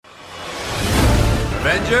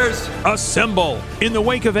Avengers, assemble! In the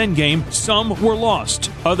wake of Endgame, some were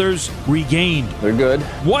lost, others regained. They're good.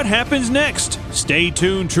 What happens next? Stay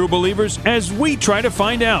tuned, true believers, as we try to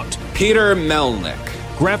find out. Peter Melnick,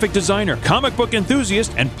 Graphic designer, comic book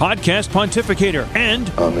enthusiast, and podcast pontificator. And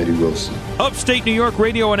I'm Eddie Wilson. Upstate New York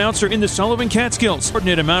radio announcer in the Sullivan Catskills.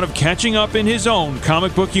 Coordinate amount of catching up in his own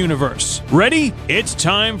comic book universe. Ready? It's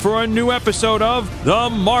time for a new episode of The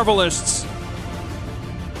Marvelists.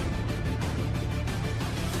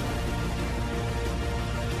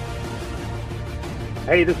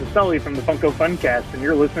 Hey, this is Sully from the Funko Funcast, and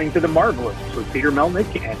you're listening to The Marvelists with Peter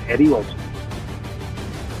Melnick and Eddie Wilson.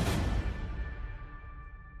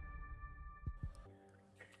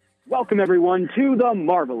 Welcome, everyone, to The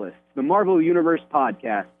Marvelists, the Marvel Universe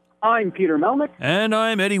podcast. I'm Peter Melnick. And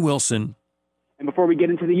I'm Eddie Wilson. And before we get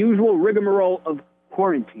into the usual rigmarole of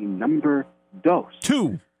quarantine number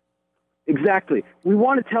two. Exactly. We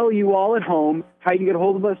want to tell you all at home how you can get a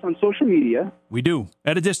hold of us on social media. We do.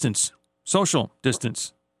 At a distance. Social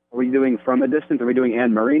distance. Are we doing from a distance? Are we doing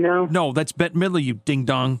Anne Murray now? No, that's Bette Midler, you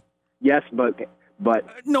ding-dong. Yes, but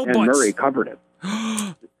no Anne buts. Murray covered it.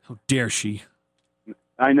 How dare she?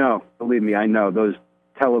 I know. Believe me, I know. Those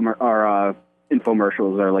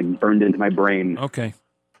infomercials are like burned into my brain. Okay.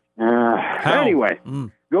 Anyway,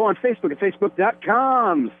 go on Facebook at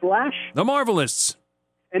facebook.com/ The Marvelists.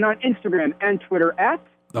 And on Instagram and Twitter at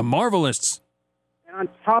The Marvelists. And on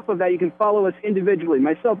top of that, you can follow us individually.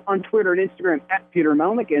 Myself on Twitter and Instagram at Peter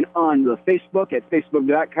Melnick, and on the Facebook at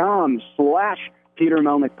facebook.com/ Peter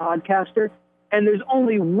Melnick Podcaster. And there's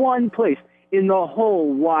only one place in the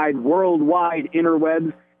whole worldwide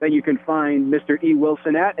interwebs that you can find Mr. E.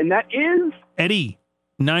 Wilson at, and that is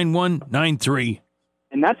Eddie9193.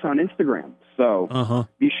 And that's on Instagram. So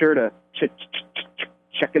be sure to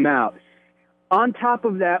check him out. On top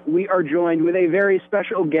of that, we are joined with a very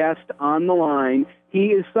special guest on the line. He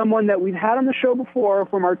is someone that we've had on the show before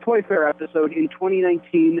from our Toy Fair episode in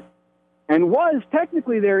 2019 and was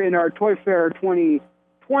technically there in our Toy Fair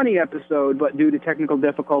 2020 episode, but due to technical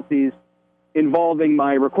difficulties involving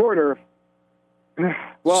my recorder,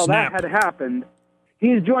 well, Snap. that had happened. He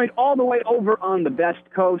is joined all the way over on the Best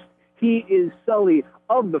Coast. He is Sully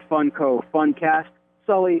of the Funko Funcast.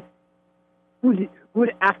 Sully,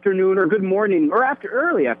 good afternoon or good morning or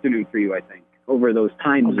early afternoon for you, I think, over those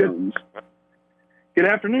time zones. Good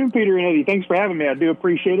afternoon, Peter and Eddie. Thanks for having me. I do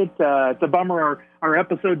appreciate it. It's a bummer our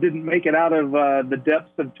episode didn't make it out of the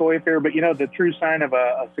depths of Toy Fair, but, you know, the true sign of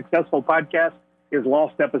a successful podcast is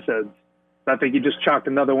lost episodes. So I think you just chalked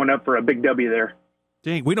another one up for a big W there.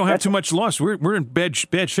 Dang, we don't have too much loss. We're in bad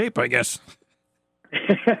shape, I guess.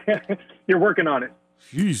 You're working on it.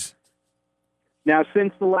 Jeez. Now,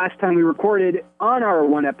 since the last time we recorded on our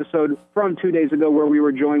one episode from 2 days ago where we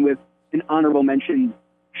were joined with an honorable mention,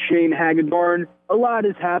 Shane Hagedorn, a lot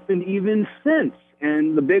has happened even since.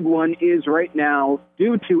 And the big one is right now,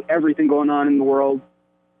 due to everything going on in the world,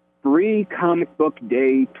 Free Comic Book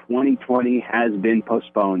Day 2020 has been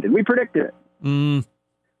postponed. And we predicted it.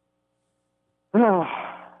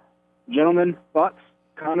 Gentlemen, thoughts,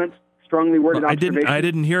 comments, strongly worded observations? I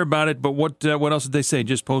didn't hear about it, but what else did they say?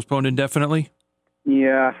 Just postponed indefinitely?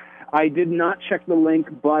 Yeah, I did not check the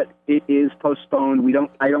link, but it is postponed.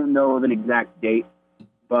 I don't know of an exact date,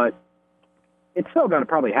 but it's still going to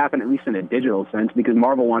probably happen, at least in a digital sense, because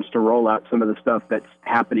Marvel wants to roll out some of the stuff that's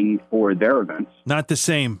happening for their events. Not the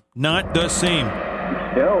same. Not the same.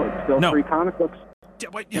 It's still No. Free comic books.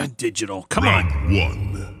 Digital. Come on.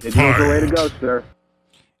 Digital's the way to go, sir.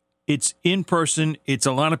 It's in person. It's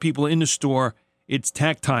a lot of people in the store. It's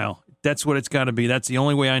tactile. That's what it's got to be. That's the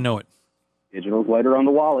only way I know it. Digital's lighter on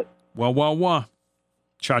the wallet. Wah.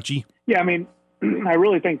 Chachi. Yeah, I mean, I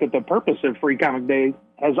really think that the purpose of Free Comic Day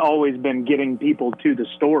has always been getting people to the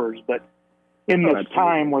stores, but in this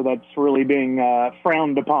time where that's really being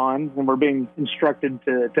frowned upon and we're being instructed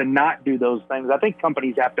to not do those things, I think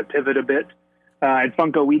companies have to pivot a bit. At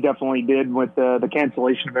Funko, we definitely did with the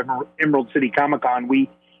cancellation of Emerald City Comic Con. We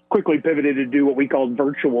quickly pivoted to do what we called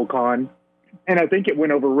Virtual Con, and I think it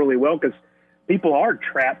went over really well because people are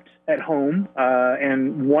trapped at home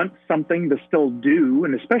and want something to still do,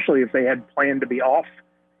 and especially if they had planned to be off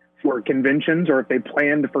for conventions or if they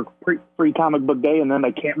planned for Free Comic Book Day and then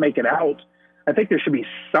they can't make it out. I think there should be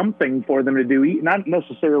something for them to do, not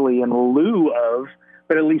necessarily in lieu of,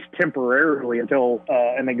 but at least temporarily until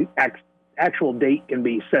an actual date can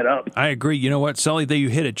be set up. I agree. You know what, Sully? There you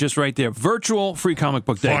hit it just right there. Virtual Free Comic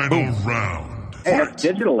Book Day. Final round. Hey, that's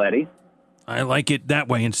digital, Eddie. I like it that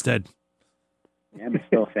way instead. Yeah, but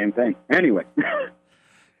still same thing. Anyway.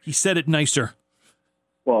 He said it nicer.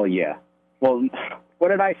 Well, yeah. Well, what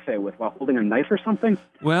did I say? While holding a knife or something?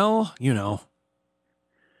 Well, you know.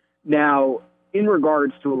 Now, in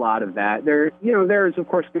regards to a lot of that, there's of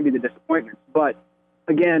course going to be the disappointments, but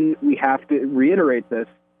again, we have to reiterate this: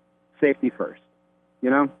 safety first.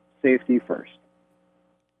 Safety first.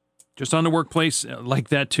 Just on the workplace, like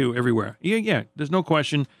that too, everywhere. Yeah, there's no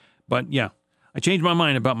question. But yeah, I changed my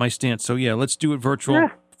mind about my stance. So yeah, let's do it virtual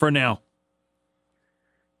for now.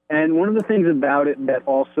 And one of the things about it that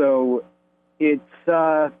also, it's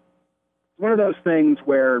one of those things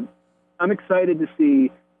where I'm excited to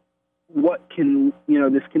see what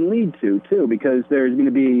this can lead to too, because there's going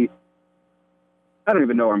to be, I don't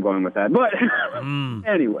even know where I'm going with that, but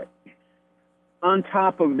anyway, on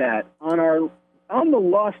top of that, on the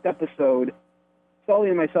Lost episode, Sully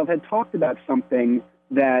and myself had talked about something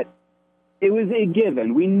that it was a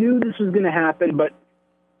given. We knew this was going to happen, but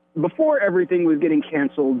before everything was getting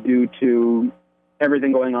canceled due to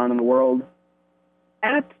everything going on in the world,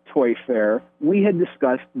 at Toy Fair, we had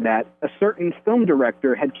discussed that a certain film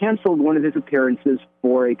director had canceled one of his appearances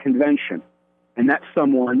for a convention, and that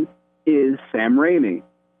someone is Sam Raimi.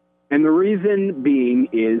 And the reason being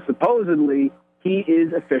is supposedly he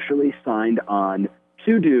is officially signed on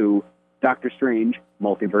to do Doctor Strange,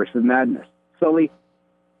 Multiverse of Madness. Sully,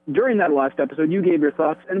 during that last episode, you gave your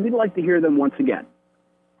thoughts, and we'd like to hear them once again.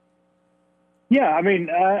 Yeah, I mean,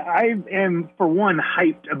 I am, for one,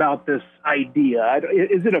 hyped about this idea.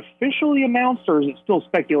 Is it officially announced, or is it still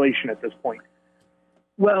speculation at this point?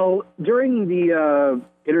 Well, during the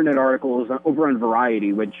internet articles over on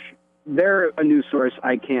Variety, which they're a news source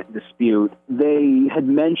I can't dispute, they had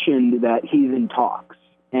mentioned that he's in talks.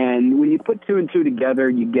 And when you put two and two together,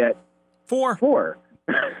 you get four.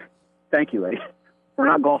 Thank you, lady. We're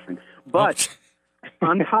not golfing. But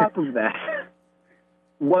on top of that,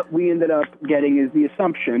 what we ended up getting is the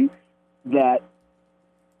assumption that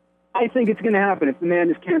I think it's going to happen. If the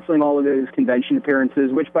man is canceling all of his convention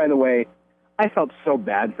appearances, which, by the way, I felt so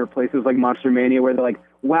bad for places like Monster Mania where they're like,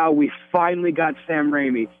 wow, we finally got Sam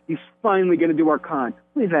Raimi. He's finally going to do our con.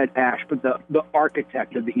 We've had Ash, but the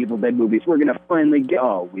architect of the Evil Dead movies, we're going to finally get...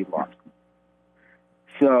 Oh, we lost him.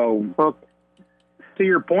 So... Well, to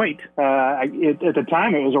your point, at the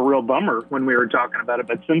time it was a real bummer when we were talking about it,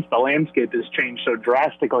 but since the landscape has changed so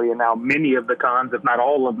drastically, and now many of the cons, if not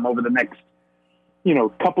all of them, over the next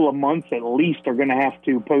couple of months at least, are going to have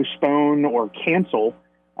to postpone or cancel,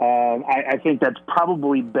 I think that's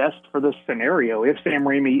probably best for this scenario. If Sam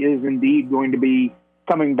Raimi is indeed going to be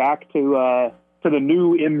coming back to the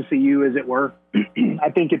new MCU, as it were, I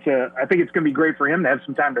think it's going to be great for him to have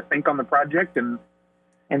some time to think on the project and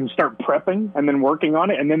start prepping and then working on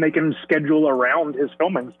it, and then they can schedule around his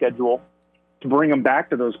filming schedule to bring him back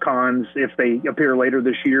to those cons if they appear later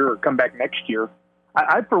this year or come back next year.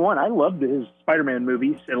 I for one, I loved his Spider-Man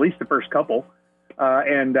movies, at least the first couple,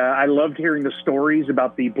 and I loved hearing the stories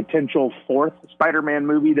about the potential fourth Spider-Man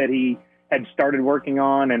movie that he had started working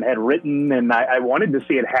on and had written, and I wanted to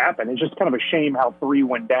see it happen. It's just kind of a shame how 3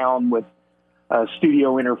 went down with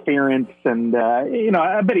studio interference, and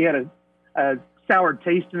I bet he had a sour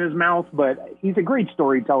taste in his mouth, but he's a great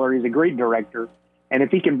storyteller. He's a great director. And if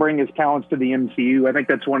he can bring his talents to the MCU, I think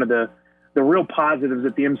that's one of the real positives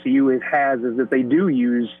that the MCU has, is that they do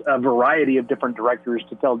use a variety of different directors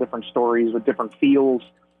to tell different stories with different feels.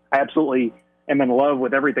 I absolutely am in love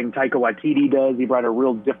with everything Taika Waititi does. He brought a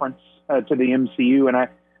real difference to the MCU. And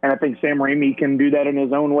I think Sam Raimi can do that in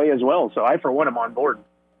his own way as well. So I, for one, am on board.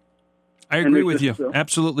 I agree with you.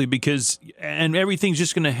 Absolutely. Because everything's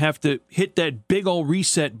just going to have to hit that big old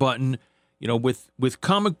reset button, with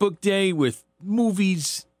Comic Book Day, with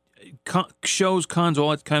movies, shows, cons,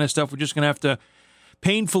 all that kind of stuff. We're just going to have to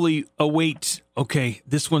painfully await, okay,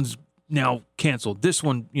 this one's now canceled. This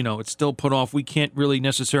one, it's still put off. We can't really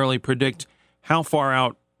necessarily predict how far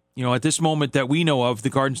out, at this moment that we know of, the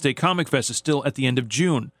Garden State Comic Fest is still at the end of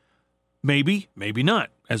June. Maybe, maybe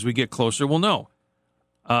not. As we get closer, we'll know.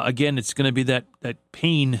 Again, it's going to be that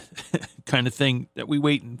pain kind of thing that we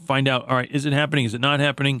wait and find out, all right, is it happening? Is it not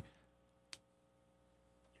happening?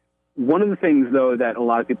 One of the things, though, that a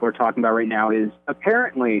lot of people are talking about right now is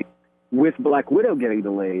apparently with Black Widow getting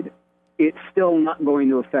delayed, it's still not going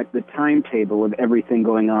to affect the timetable of everything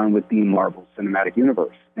going on with the Marvel Cinematic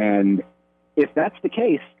Universe. And if that's the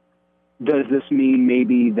case, does this mean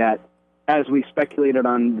maybe that, as we speculated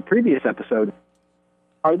on the previous episode,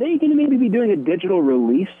 are they going to maybe be doing a digital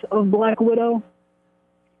release of Black Widow?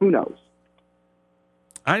 Who knows?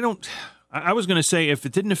 I was going to say, if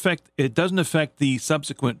it doesn't affect the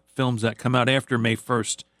subsequent films that come out after May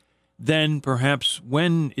 1st, then perhaps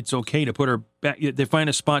when it's okay to put her back, they find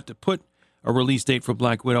a spot to put a release date for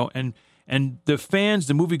Black Widow, and the fans,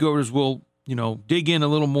 the moviegoers will, dig in a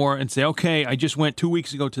little more and say, okay, I just went 2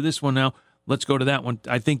 weeks ago to this one now. let's go to that one.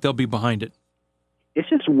 I think they'll be behind it. It's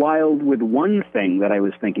just wild with one thing that I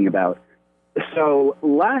was thinking about. So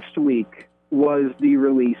last week was the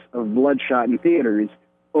release of Bloodshot in theaters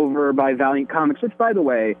over by Valiant Comics, which, by the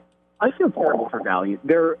way, I feel terrible for Valiant.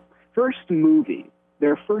 Their first movie,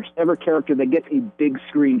 their first ever character that gets a big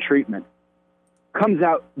screen treatment, comes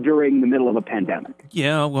out during the middle of a pandemic.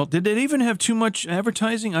 Yeah, well, did it even have too much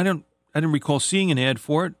advertising? I didn't recall seeing an ad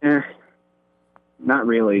for it. Not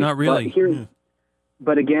really. Not really.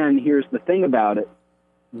 But again, here's the thing about it.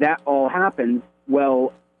 That all happens.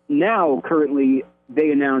 Well, now, currently,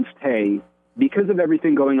 they announced, hey, because of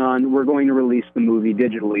everything going on, we're going to release the movie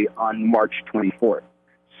digitally on March 24th.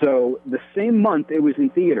 So the same month it was in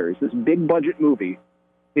theaters, this big budget movie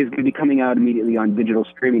is going to be coming out immediately on digital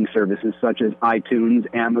streaming services such as iTunes,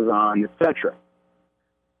 Amazon, etc.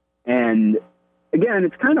 And again,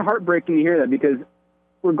 it's kind of heartbreaking to hear that because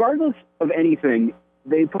regardless of anything,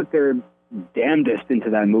 they put their damnedest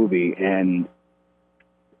into that movie, and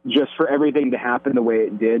just for everything to happen the way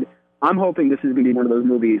it did, I'm hoping this is going to be one of those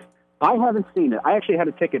movies. I haven't seen it. I actually had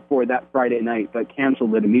a ticket for that Friday night, but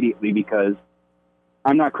canceled it immediately because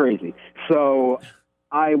I'm not crazy. So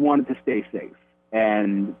I wanted to stay safe.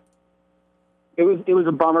 And it was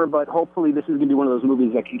a bummer, but hopefully this is going to be one of those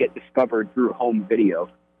movies that can get discovered through home video,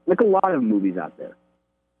 like a lot of movies out there.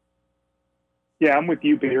 Yeah, I'm with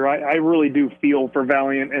you, Peter. I really do feel for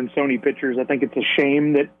Valiant and Sony Pictures. I think it's a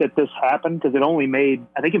shame that this happened because it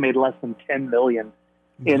made less than $10 million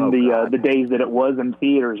in the days that it was in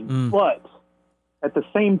theaters. But at the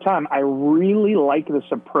same time, I really like this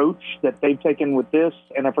approach that they've taken with this,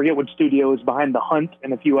 and I forget what studio is behind The Hunt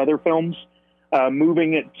and a few other films,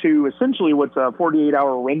 moving it to essentially what's a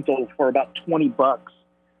 48-hour rental for about $20.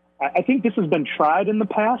 I think this has been tried in the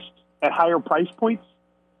past at higher price points.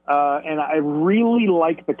 And I really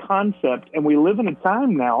like the concept, and we live in a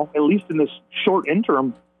time now, at least in this short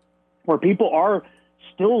interim, where people are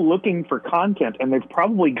still looking for content, and they've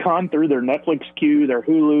probably gone through their Netflix queue, their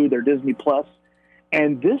Hulu, their Disney Plus,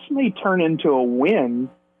 and this may turn into a win.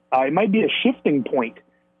 It might be a shifting point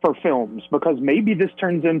for films, because maybe this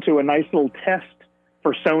turns into a nice little test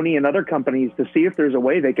for Sony and other companies to see if there's a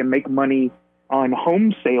way they can make money on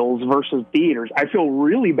home sales versus theaters. I feel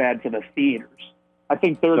really bad for the theaters. I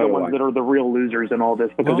think they're the ones that are the real losers in all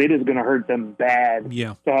this, because it is going to hurt them bad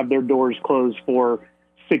to have their doors closed for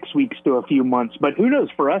 6 weeks to a few months. But who knows,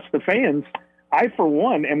 for us, the fans, I, for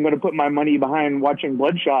one, am going to put my money behind watching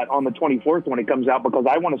Bloodshot on the 24th when it comes out, because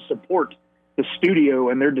I want to support the studio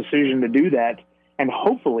and their decision to do that. And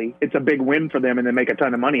hopefully it's a big win for them and they make a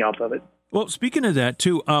ton of money off of it. Well, speaking of that,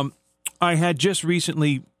 too, I had just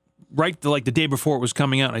recently, the day before it was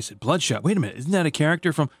coming out, and I said, Bloodshot, wait a minute, isn't that a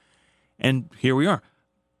character from... And here we are.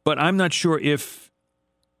 But I'm not sure if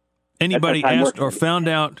anybody asked or found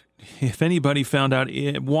out,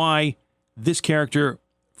 why this character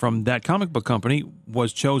from that comic book company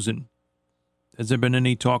was chosen. Has there been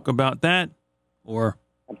any talk about that? Or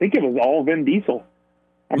I think it was all Vin Diesel.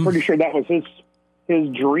 I'm pretty sure that was his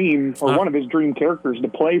dream, or one of his dream characters to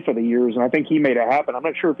play for the years, and I think he made it happen. I'm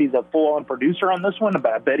not sure if he's a full-on producer on this one,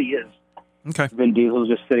 but I bet he is. Okay. Vin Diesel's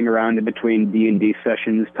just sitting around in between D&D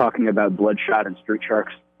sessions talking about Bloodshot and Street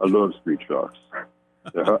Sharks. I love Street Sharks.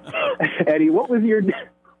 Eddie, what was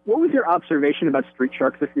your observation about Street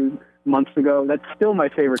Sharks a few months ago? That's still my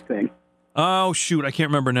favorite thing. Oh, shoot, I can't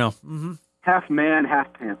remember now. Mm-hmm. Half man,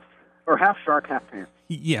 half pants. Or half shark, half pants.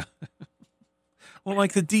 Yeah. Well,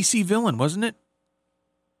 like the DC villain, wasn't it?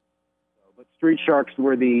 But Street Sharks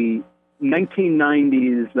were the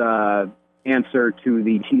 1990s... answer to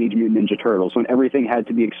the Teenage Mutant Ninja Turtles, when everything had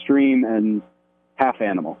to be extreme and half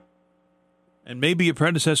animal. And maybe a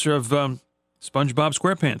predecessor of SpongeBob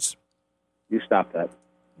SquarePants. You stop that.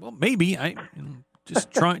 Well, maybe.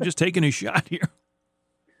 Just taking a shot here.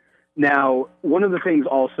 Now, one of the things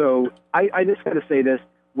also, I just got to say this,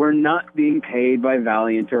 we're not being paid by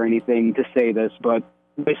Valiant or anything to say this, but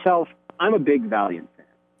myself, I'm a big Valiant fan.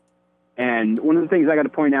 And one of the things I got to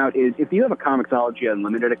point out is if you have a Comixology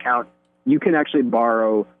Unlimited account, you can actually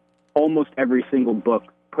borrow almost every single book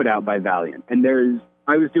put out by Valiant. And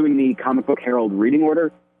I was doing the Comic Book Herald reading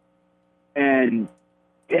order, and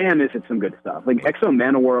damn, is it some good stuff. Like, Exo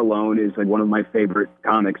Manowar alone is like one of my favorite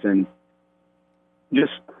comics, and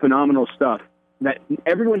just phenomenal stuff that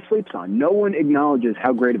everyone sleeps on. No one acknowledges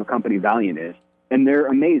how great of a company Valiant is, and they're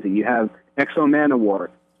amazing. You have Exo Manowar,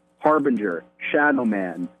 Harbinger, Shadow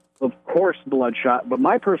Man, of course Bloodshot, but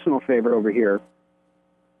my personal favorite over here,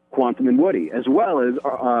 Quantum and Woody, as well as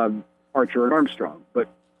Archer and Armstrong. But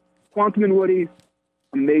Quantum and Woody,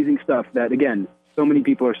 amazing stuff that, again, so many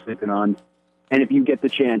people are sleeping on. And if you get the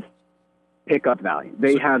chance, pick up Valiant.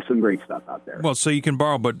 They have some great stuff out there. Well, so you can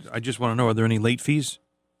borrow, but I just want to know, are there any late fees?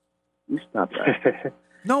 You stop that.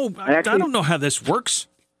 No, I don't know how this works.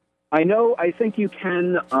 I know. I think you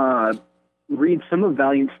can read some of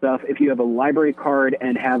Valiant stuff if you have a library card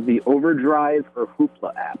and have the Overdrive or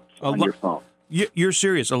Hoopla apps on your phone. You're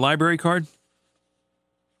serious? A library card?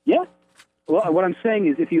 Yeah. Well, what I'm saying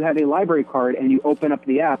is if you have a library card and you open up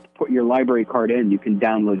the app, put your library card in, you can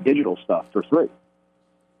download digital stuff for free.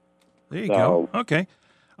 There you go. Okay.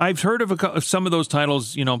 I've heard of some of those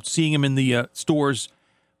titles, seeing them in the stores,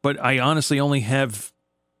 but I honestly only have,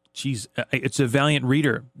 it's a Valiant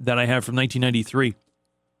Reader that I have from 1993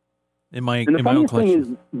 in my and the own collection. funniest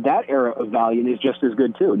thing is that era of Valiant is just as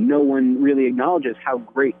good, too. No one really acknowledges how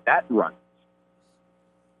great that runs.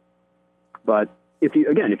 But if you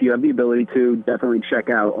have the ability to, definitely check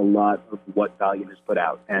out a lot of what Valiant has put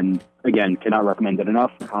out. And again, cannot recommend it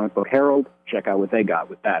enough. Comic Book Herald, check out what they got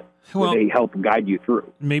with that. Well, they help guide you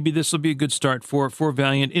through. Maybe this will be a good start for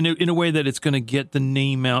Valiant in a way that it's going to get the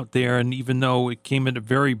name out there. And even though it came at a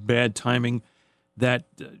very bad timing, that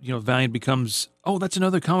Valiant becomes, that's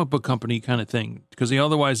another comic book company kind of thing. Because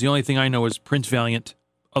otherwise, the only thing I know is Prince Valiant.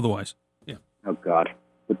 Otherwise, yeah. Oh God,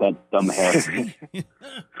 with that dumb hair.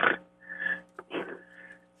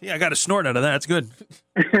 Yeah, I got a snort out of that. It's good.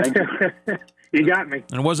 You got me.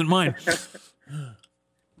 And it wasn't mine.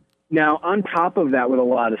 Now, on top of that, with a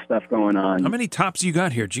lot of stuff going on. How many tops you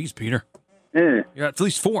got here? Jeez, Peter. You got at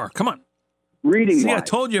least 4. Come on. Reading-wise. See, I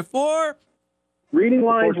told you 4.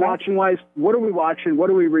 Reading-wise, watching-wise, what are we watching? What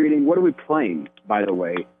are we reading? What are we playing, by the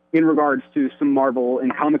way, in regards to some Marvel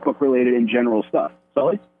and comic book-related and general stuff?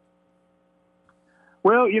 Sully?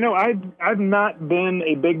 Well, I've not been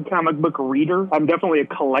a big comic book reader. I'm definitely a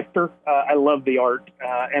collector. I love the art,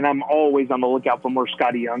 and I'm always on the lookout for more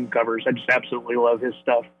Scotty Young covers. I just absolutely love his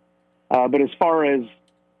stuff. But as far as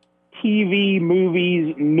TV,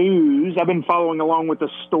 movies, news, I've been following along with the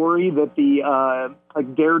story that the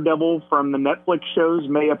Daredevil from the Netflix shows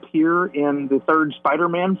may appear in the third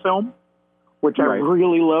Spider-Man film, which I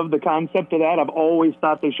really love the concept of that. I've always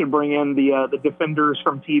thought they should bring in the Defenders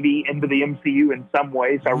from TV into the MCU in some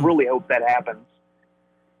way, so I really hope that happens.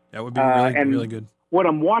 That would be really good. What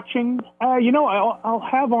I'm watching, I'll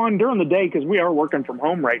have on during the day because we are working from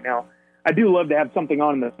home right now. I do love to have something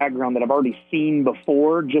on in the background that I've already seen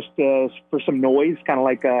before just for some noise, kind of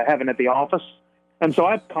like having at the office. And so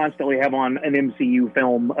I constantly have on an MCU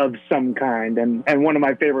film of some kind. And one of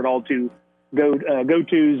my favorite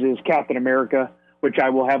go-tos is Captain America, which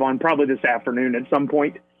I will have on probably this afternoon at some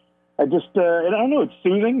point. I don't know, it's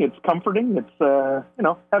soothing, it's comforting, it's,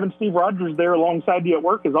 having Steve Rogers there alongside you at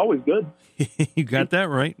work is always good. You got that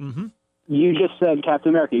right. Mm-hmm. You just said Captain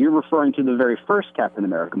America. You're referring to the very first Captain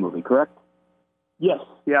America movie, correct? Yes.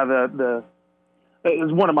 Yeah,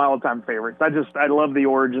 it's one of my all-time favorites. I love the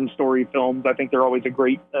origin story films. I think they're always a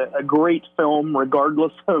great film,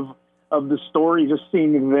 regardless of the story. Just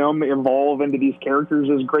seeing them evolve into these characters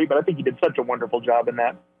is great, but I think he did such a wonderful job in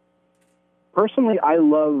that. Personally, I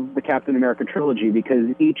love the Captain America trilogy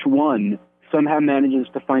because each one somehow manages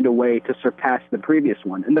to find a way to surpass the previous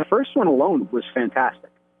one. And the first one alone was fantastic.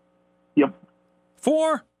 Yep.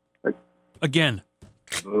 4? Again.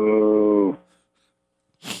 Oh.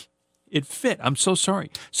 It fit. I'm so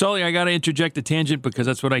sorry. Sully, I got to interject a tangent because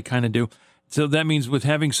that's what I kind of do. So that means with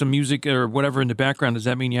having some music or whatever in the background, does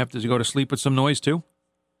that mean you have to go to sleep with some noise too?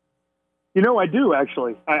 I do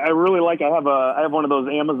actually. I really like. I have one of those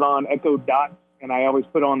Amazon Echo Dots, and I always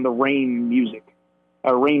put on the rain music,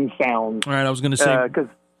 rain sounds. All right, I was going to say because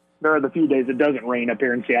there are the few days it doesn't rain up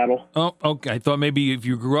here in Seattle. Oh, okay. I thought maybe if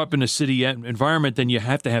you grew up in a city environment, then you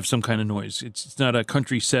have to have some kind of noise. It's not a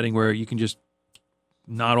country setting where you can just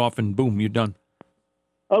nod off and boom, you're done.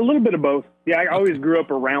 A little bit of both. Yeah, I always grew up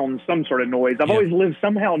around some sort of noise. I've always lived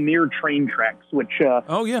somehow near train tracks, which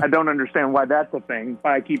I don't understand why that's a thing,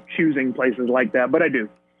 why I keep choosing places like that, but I do.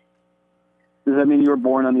 Does that mean you were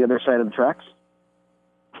born on the other side of the tracks?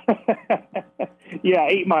 Yeah,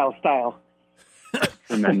 8 Mile style.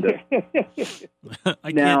 Tremendous.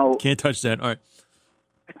 I can't touch that. All right.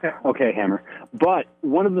 Okay, Hammer. But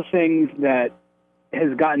one of the things that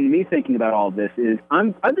has gotten me thinking about all of this is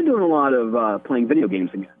I've been doing a lot of playing video games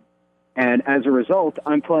again. And as a result,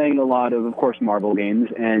 I'm playing a lot of course, Marvel games.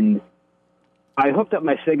 And I hooked up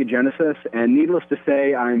my Sega Genesis, and needless to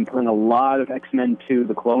say, I'm playing a lot of X-Men 2,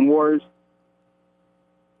 The Clone Wars.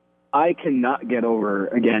 I cannot get over,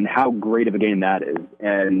 again, how great of a game that is.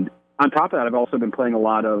 And on top of that, I've also been playing a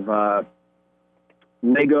lot of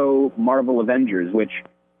Lego Marvel Avengers, which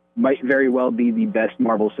might very well be the best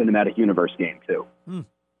Marvel Cinematic Universe game, too.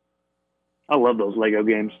 I love those Lego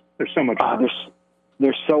games. They're so much fun.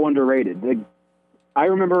 they're so underrated. I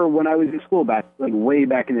remember when I was in school way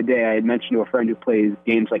back in the day, I had mentioned to a friend who plays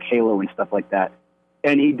games like Halo and stuff like that,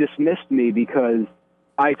 and he dismissed me because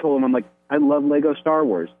I told him, I'm like, I love Lego Star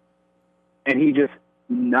Wars, and he just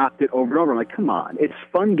knocked it over and over. I'm like, come on, it's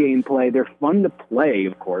fun gameplay. They're fun to play,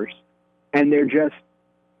 of course, and there's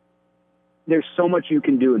so much you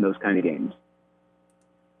can do in those kind of games.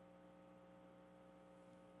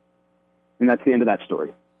 And that's the end of that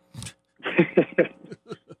story.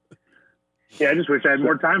 Yeah, I just wish I had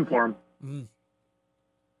more time for him. Mm.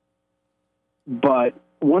 But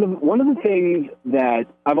one of the things that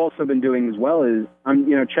I've also been doing as well is I'm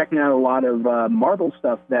checking out a lot of Marvel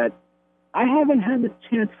stuff that I haven't had the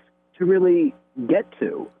chance to really get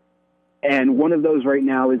to. And one of those right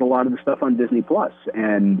now is a lot of the stuff on Disney Plus.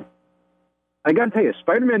 And I got to tell you,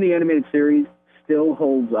 Spider-Man the Animated Series still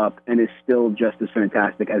holds up and is still just as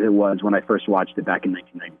fantastic as it was when I first watched it back in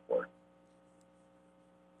 1994.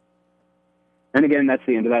 And again, that's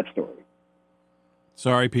the end of that story.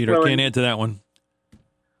 Sorry, Peter. Can't add to that one.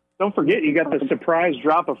 Don't forget, you got the surprise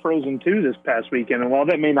drop of Frozen 2 this past weekend. And while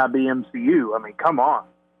that may not be MCU, I mean, come on.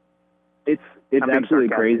 It's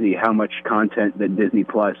absolutely crazy how much content that Disney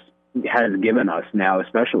Plus has given us now,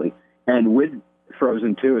 especially. And with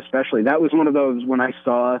Frozen 2 especially, that was one of those when I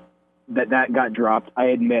saw that got dropped, I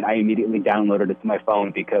admit I immediately downloaded it to my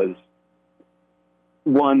phone because,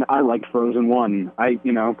 one, I liked Frozen 1.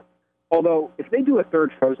 Although, if they do a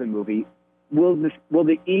third Frozen movie, will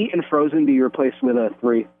the E in Frozen be replaced with a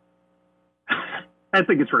 3? I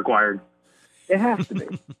think it's required. It has to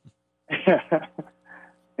be.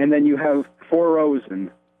 And then you have 4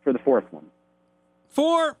 Rosen for the fourth one.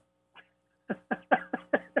 4?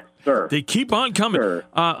 Sir. They keep on coming.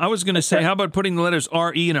 I was going to say, how about putting the letters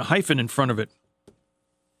R-E and a hyphen in front of it?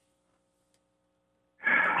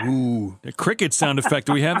 Ooh, the cricket sound effect.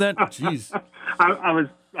 Do we have that? Jeez. I was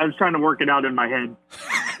trying to work it out in my head.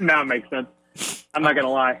 Now it makes sense. I'm not going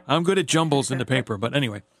to lie. I'm good at jumbles in the paper, but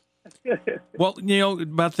anyway. Well,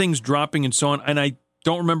 about things dropping and so on, and I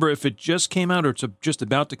don't remember if it just came out or it's just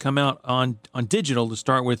about to come out on digital to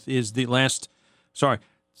start with, is the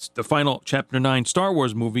final Chapter 9 Star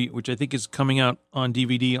Wars movie, which I think is coming out on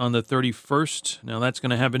DVD on the 31st. Now, that's going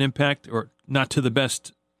to have an impact, or not to the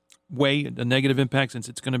best way, a negative impact, since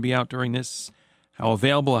it's going to be out during this. How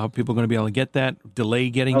available, how people are going to be able to get that, delay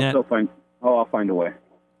getting that. I'll find a way.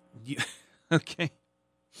 Yeah. Okay.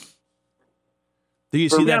 Do you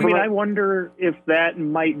see that? I mean, I wonder if that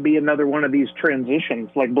might be another one of these transitions,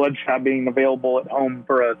 like Bloodshot being available at home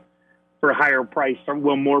for a higher price. Or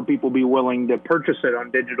will more people be willing to purchase it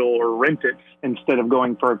on digital or rent it instead of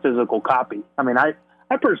going for a physical copy? I mean, I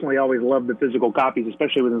personally always love the physical copies,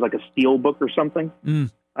 especially when it's like a steel book or something.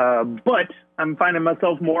 Mm. But I'm finding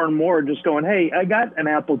myself more and more just going, hey, I got an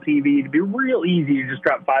Apple TV. It'd be real easy to just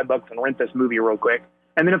drop $5 and rent this movie real quick.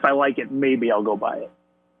 And then if I like it, maybe I'll go buy it.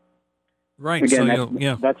 Right.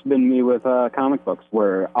 Again, that's been me with comic books,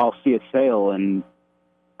 where I'll see a sale, and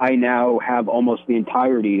I now have almost the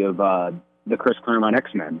entirety of the Chris Claremont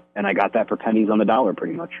X-Men, and I got that for pennies on the dollar,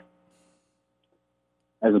 pretty much.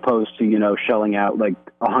 As opposed to, shelling out like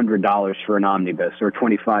 $100 for an omnibus or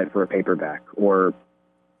 $25 for a paperback or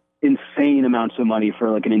insane amounts of money for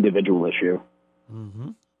like an individual issue. Mm-hmm.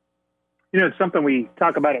 It's something we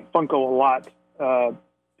talk about at Funko a lot.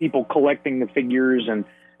 People collecting the figures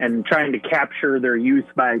and trying to capture their youth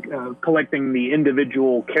by collecting the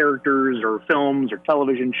individual characters or films or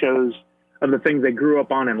television shows of the things they grew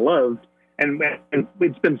up on and loved. And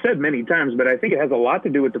it's been said many times, but I think it has a lot to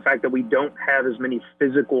do with the fact that we don't have as many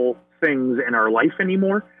physical things in our life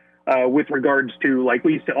anymore, with regards to, like,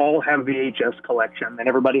 we used to all have VHS collection and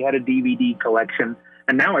everybody had a DVD collection.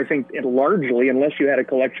 And now I think it largely, unless you had a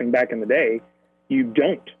collection back in the day, you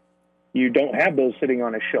don't. You don't have those sitting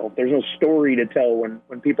on a shelf. There's no story to tell when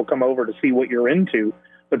people come over to see what you're into,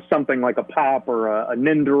 but something like a Pop or a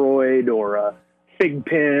Nendoroid or a Fig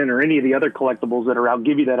Pin or any of the other collectibles that are out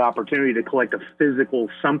give you that opportunity to collect a physical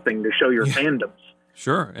something to show your fandoms.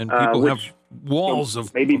 Sure, and people have walls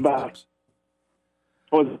of Pops.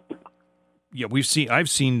 Yeah, I've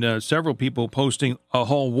seen several people posting a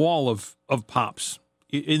whole wall of Pops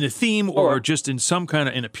in a theme or just in some kind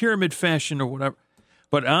of in a pyramid fashion or whatever.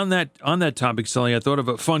 But on that topic, Sully, I thought of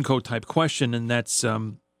a Funko type question, and that's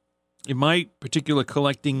in my particular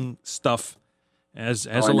collecting stuff, as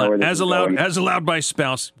allowed by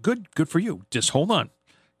spouse. Good for you. Just hold on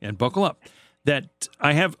and buckle up. That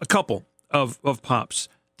I have a couple of Pops.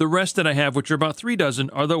 The rest that I have, which are about 3 dozen,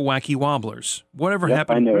 are the Wacky Wobblers. Whatever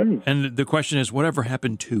happened? I know. And the question is, whatever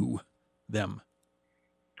happened to them?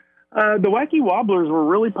 The Wacky Wobblers were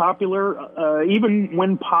really popular, even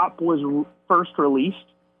when Pop was first released,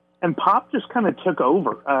 and Pop just kind of took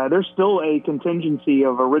over. There's still a contingency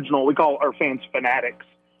of original, we call our fans fanatics.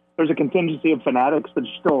 There's a contingency of fanatics that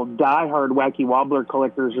are still diehard Wacky Wobbler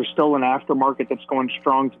collectors. There's still an aftermarket that's going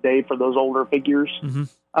strong today for those older figures. Mm-hmm.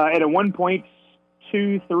 At one point,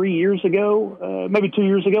 2-3 years ago, maybe 2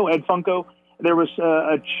 years ago, Ed Funko, there was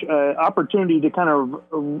an opportunity to kind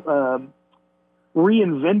of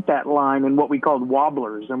reinvent that line in what we called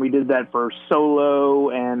Wobblers. And we did that for Solo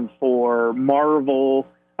and for Marvel.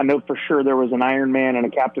 I know for sure there was an Iron Man and a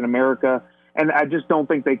Captain America. And I just don't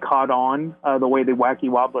think they caught on the way the Wacky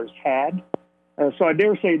Wobblers had. So I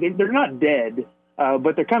dare say they're not dead,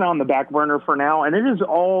 but they're kind of on the back burner for now. And it is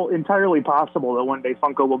all entirely possible that one day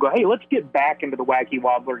Funko will go, hey, let's get back into the Wacky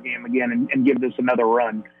Wobbler game again and give this another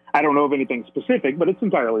run. I don't know of anything specific, but it's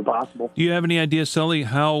entirely possible. Do you have any idea, Sully,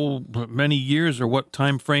 how many years or what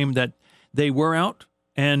time frame that they were out,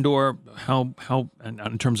 and or how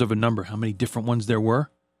in terms of a number, how many different ones there were?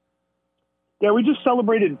 Yeah, we just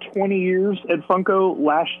celebrated 20 years at Funko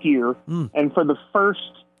last year, and for the first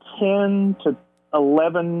 10 to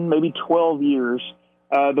 11, maybe 12 years,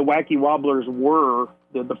 the Wacky Wobblers were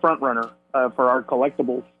the front runner for our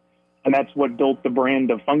collectibles, and that's what built the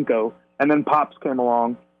brand of Funko. And then Pops came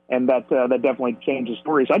along, and that definitely changed the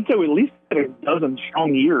story. So I'd say we at least had a dozen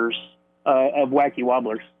strong years of Wacky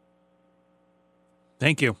Wobblers.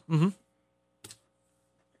 Thank you. Mm-hmm.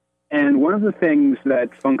 And one of the things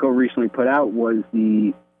that Funko recently put out was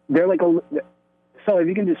they're like so if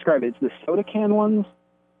you can describe it, it's the soda can ones?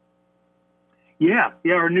 Yeah,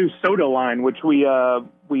 our new soda line, which we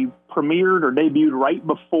premiered or debuted right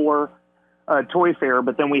before Toy Fair,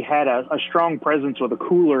 but then we had a strong presence with a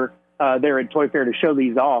cooler there at Toy Fair to show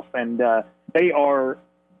these off. And they are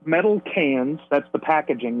metal cans. That's the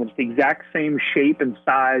packaging. It's the exact same shape and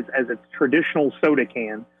size as a traditional soda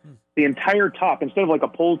can. The entire top, instead of like a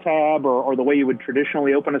pull tab or the way you would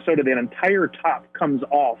traditionally open a soda, the entire top comes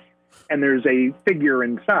off, and there's a figure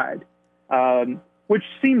inside, which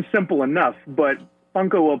seems simple enough, but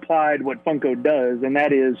Funko applied what Funko does, and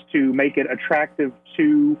that is to make it attractive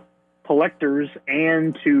to collectors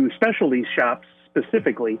and to specialty shops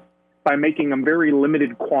specifically by making them very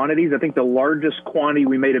limited quantities. I think the largest quantity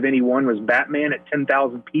we made of any one was Batman at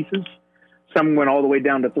 10,000 pieces. Some went all the way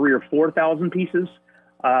down to 3,000 or 4,000 pieces.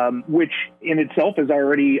 Which in itself is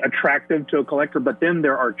already attractive to a collector, but then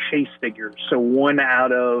there are chase figures. So 1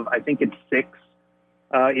 out of, I think it's 6,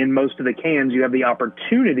 in most of the cans, you have the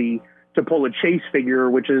opportunity to pull a chase figure,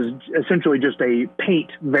 which is essentially just a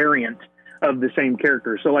paint variant of the same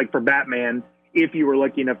character. So like for Batman, if you were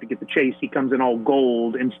lucky enough to get the chase, he comes in all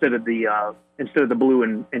gold instead of the blue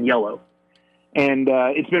and yellow. And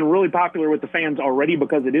it's been really popular with the fans already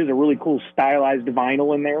because it is a really cool stylized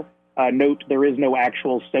vinyl in there. Note, there is no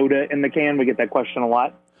actual soda in the can. We get that question a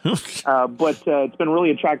lot. But it's been really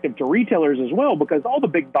attractive to retailers as well because all the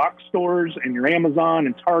big box stores and your Amazon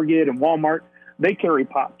and Target and Walmart, they carry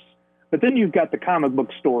Pops. But then you've got the comic book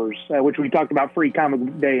stores, which we talked about Free Comic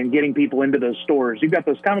Book Day and getting people into those stores. You've got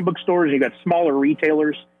those comic book stores, and you've got smaller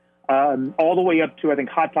retailers, all the way up to, I think,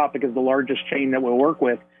 Hot Topic is the largest chain that we'll work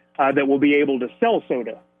with, that will be able to sell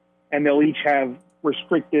soda. And they'll each have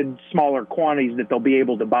restricted smaller quantities that they'll be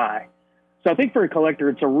able to buy. So I think for a collector,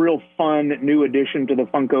 it's a real fun new addition to the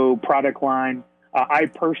Funko product line. I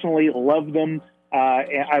personally love them.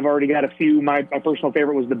 I've already got a few. My personal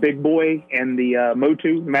favorite was the Big Boy and the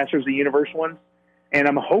Motu, the Masters of the Universe ones. And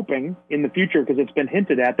I'm hoping in the future, because it's been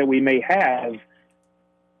hinted at, that we may have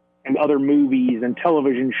in other movies and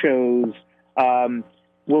television shows.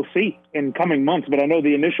 We'll see in coming months, but I know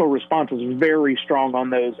the initial response is very strong on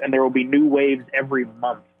those, and there will be new waves every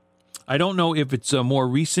month. I don't know if it's a more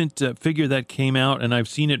recent figure that came out, and I've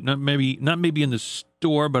seen it not maybe in the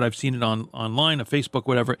store, but I've seen it online, on Facebook,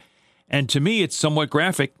 whatever. And to me, it's somewhat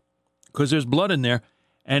graphic because there's blood in there,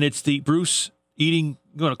 and it's the Bruce eating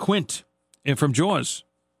Quint from Jaws.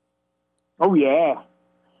 Oh yeah,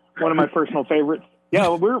 one of my personal favorites. Yeah,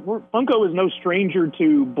 Funko is no stranger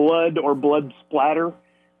to blood or blood splatter.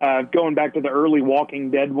 Going back to the early Walking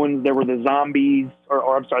Dead ones, there were the zombies,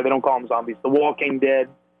 or I'm sorry, they don't call them zombies, the Walking Dead.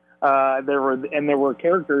 There were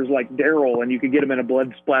characters like Daryl, and you could get him in a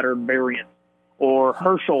blood splattered variant, or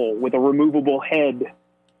Herschel with a removable head.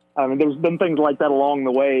 I mean, there's been things like that along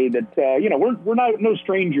the way that we're not no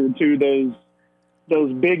stranger to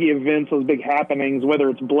those big events, those big happenings, whether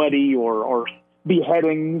it's bloody or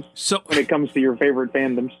beheadings. So when it comes to your favorite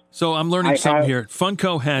fandoms, so I'm learning something here.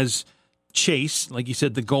 Funko has Chase, like you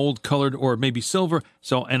said, the gold colored or maybe silver.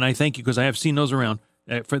 So, and I thank you because I have seen those around.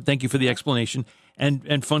 Thank you for the explanation. And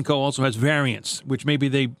Funko also has variants, which maybe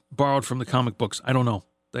they borrowed from the comic books. I don't know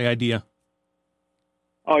the idea.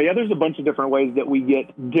 Oh, yeah, there's a bunch of different ways that we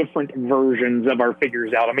get different versions of our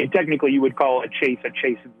figures out. I mean, technically, you would call a chase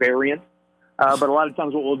variant. But a lot of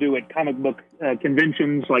times what we'll do at comic book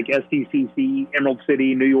conventions like SDCC, Emerald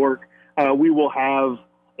City, New York, we will have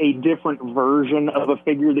a different version of a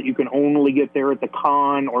figure that you can only get there at the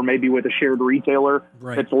con or maybe with a shared retailer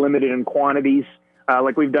that's limited in quantities.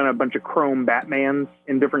 Like we've done a bunch of chrome Batmans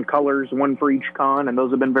in different colors, one for each con, and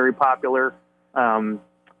those have been very popular.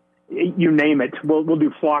 You name it. We'll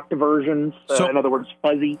do flocked versions. In other words,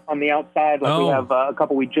 fuzzy on the outside. Like we have a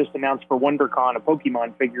couple we just announced for WonderCon of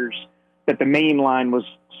Pokemon figures that the main line was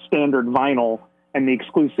standard vinyl and the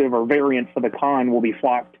exclusive or variant for the con will be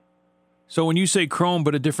flocked. So when you say chrome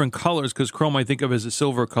but a different colors, because chrome I think of as a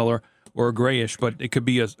silver color or a grayish, but it could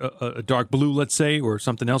be a dark blue, let's say, or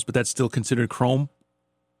something else, but that's still considered chrome?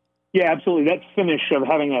 Yeah, absolutely. That finish of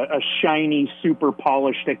having a shiny, super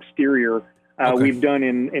polished exterior we've done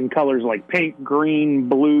in colors like pink, green,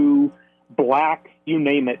 blue, black, you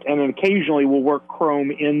name it. And then occasionally we'll work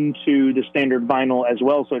chrome into the standard vinyl as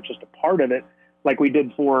well, so it's just a part of it, like we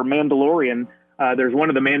did for Mandalorian. There's one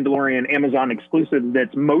of the Mandalorian Amazon exclusives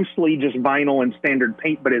that's mostly just vinyl and standard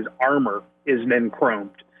paint, but his armor is then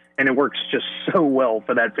chromed. And it works just so well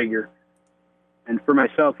for that figure. And for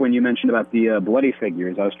myself, when you mentioned about the bloody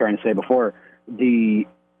figures, I was trying to say before, the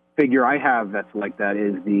figure I have that's like that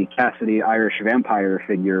is the Cassidy Irish Vampire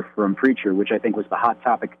figure from Preacher, which I think was the Hot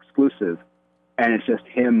Topic exclusive. And it's just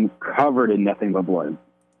him covered in nothing but blood.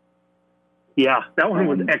 Yeah, that one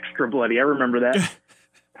was extra bloody. I remember that.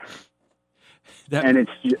 And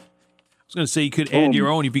it's just, I was going to say you could add your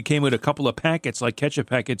own. If you came with a couple of packets, like ketchup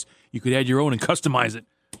packets, you could add your own and customize it.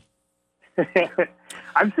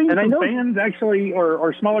 I've seen some fans actually,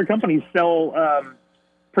 or smaller companies sell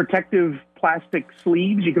protective plastic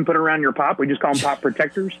sleeves you can put around your pop. We just call them pop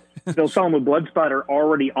protectors. They'll sell them with blood spatter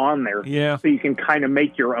already on there. Yeah. So you can kind of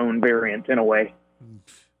make your own variant in a way.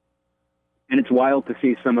 And it's wild to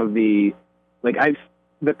see some of the,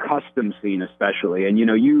 the custom scene especially. And,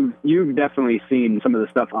 you've definitely seen some of the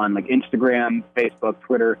stuff on like Instagram, Facebook,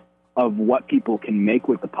 Twitter of what people can make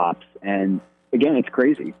with the pops. And again, it's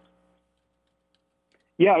crazy.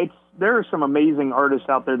 Yeah, there are some amazing artists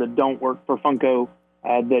out there that don't work for Funko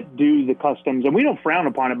that do the customs, and we don't frown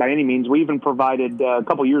upon it by any means. We even provided, a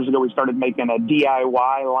couple years ago, we started making a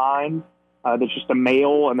DIY line that's just a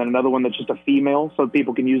male, and then another one that's just a female, so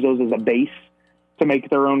people can use those as a base to make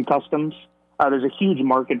their own customs. There's a huge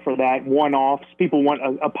market for that, one-offs. People want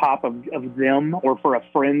a pop of them or for a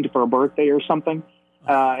friend for a birthday or something.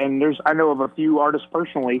 And I know of a few artists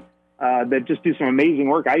personally that just do some amazing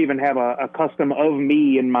work. I even have a custom of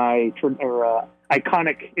me in my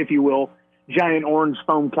iconic, if you will, giant orange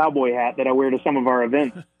foam cowboy hat that I wear to some of our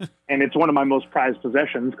events. And it's one of my most prized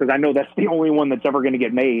possessions because I know that's the only one that's ever going to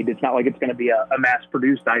get made. It's not like it's going to be a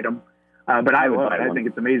mass-produced item. But I love it. I think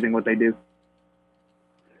it's amazing what they do.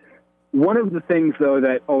 One of the things, though,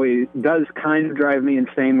 that always does kind of drive me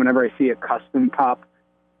insane whenever I see a custom pop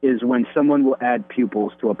is when someone will add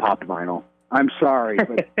pupils to a pop vinyl. I'm sorry,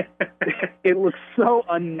 but it looks so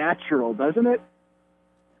unnatural, doesn't it?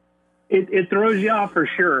 It throws you off for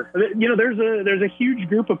sure. There's a huge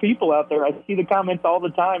group of people out there. I see the comments all the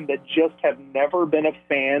time that just have never been a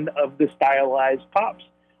fan of the stylized pops.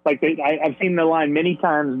 Like I've seen the line many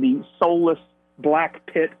times, the soulless black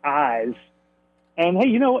pit eyes. And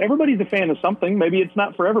hey, everybody's a fan of something. Maybe it's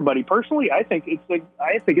not for everybody. Personally, I think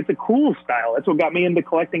it's a cool style. That's what got me into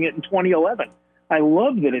collecting it in 2011. I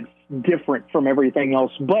love that it's different from everything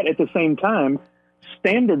else, but at the same time,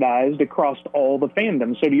 standardized across all the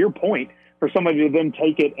fandoms. So to your point, for somebody to then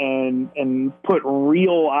take it and put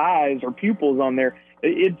real eyes or pupils on there,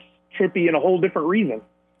 it's trippy in a whole different reason.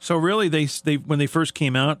 So really, they when they first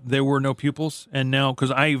came out, there were no pupils, and now,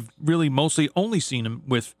 because I've really mostly only seen them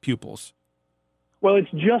with pupils. Well,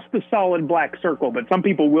 it's just the solid black circle, but some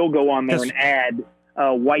people will go on there and add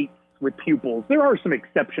whites with pupils. There are some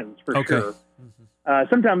exceptions for sure. Mm-hmm.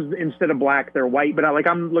 Sometimes instead of black, they're white, but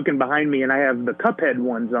I'm looking behind me and I have the Cuphead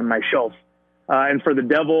ones on my shelf. And for the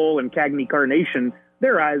Devil and Cagney Carnation,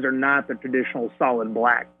 their eyes are not the traditional solid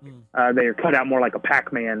black. They are cut out more like a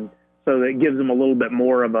Pac-Man, so that gives them a little bit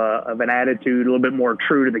more of an attitude, a little bit more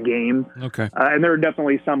true to the game. Okay. And there are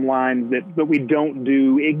definitely some lines that we don't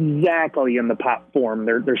do exactly in the pop form.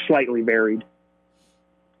 They're slightly varied.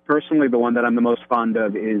 Personally, the one that I'm the most fond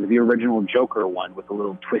of is the original Joker one with the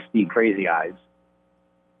little twisty, crazy eyes.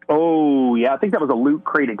 Oh, yeah. I think that was a Loot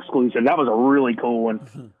Crate exclusive. That was a really cool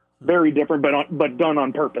one. Very different, but done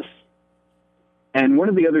on purpose. And one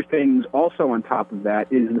of the other things also on top of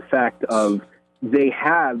that is the fact of they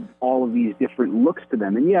have all of these different looks to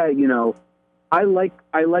them. And yeah, I like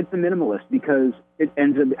the minimalist because it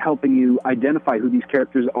ends up helping you identify who these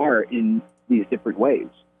characters are in these different ways.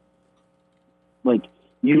 Like,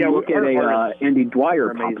 you look at a Andy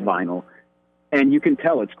Dwyer pop vinyl, and you can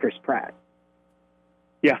tell it's Chris Pratt.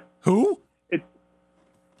 Yeah. Who?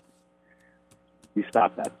 You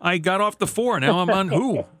stop that. I got off the 4. Now I'm on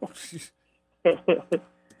who?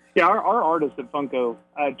 Yeah, our artists at Funko,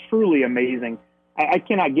 truly amazing. I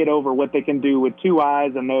cannot get over what they can do with 2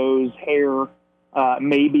 eyes, a nose, hair,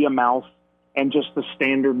 maybe a mouth, and just the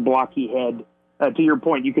standard blocky head. To your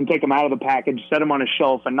point, you can take them out of the package, set them on a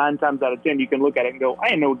shelf, and 9 times out of 10, you can look at it and go,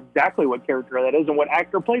 I know exactly what character that is and what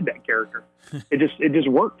actor played that character. It just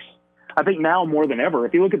works. I think now more than ever,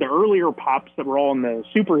 if you look at the earlier pops that were all in the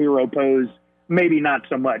superhero pose, maybe not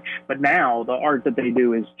so much. But now the art that they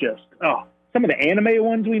do is just, some of the anime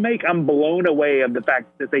ones we make, I'm blown away of the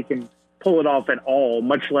fact that they can pull it off at all,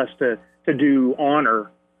 much less to do honor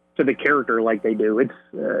to the character like they do. It's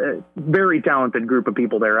a very talented group of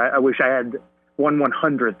people there. I wish I had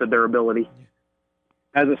 1/100th of their ability.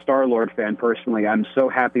 As a Star-Lord fan personally, I'm so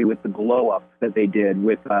happy with the glow-up that they did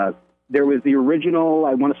with, there was the original,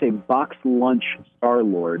 I want to say, box lunch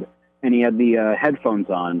Star-Lord, and he had the headphones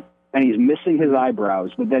on, and he's missing his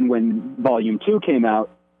eyebrows, but then when Volume 2 came out,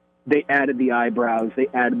 they added the eyebrows, they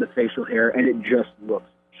added the facial hair, and it just looks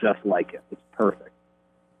just like it. It's perfect.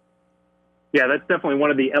 Yeah, that's definitely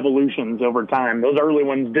one of the evolutions over time. Those early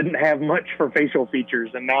ones didn't have much for facial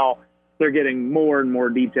features, and now they're getting more and more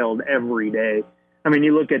detailed every day. I mean,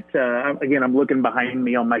 you look at, again, I'm looking behind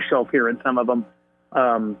me on my shelf here at some of them,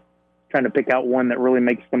 trying to pick out one that really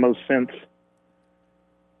makes the most sense.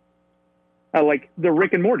 Like the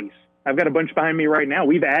Rick and Morty's. I've got a bunch behind me right now.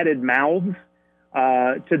 We've added mouths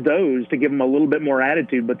to those to give them a little bit more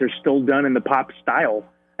attitude, but they're still done in the pop style.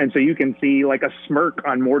 And so you can see like a smirk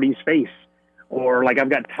on Morty's face. Or like I've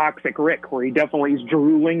got Toxic Rick, where he definitely is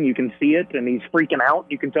drooling. You can see it, and he's freaking out.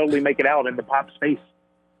 You can totally make it out in the Pop's face.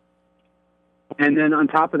 And then on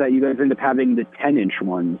top of that, you guys end up having the 10-inch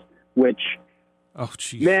ones, which, oh,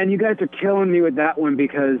 geez. Man, you guys are killing me with that one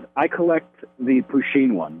because I collect the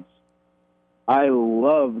Pusheen ones. I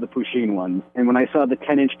love the Pusheen ones. And when I saw the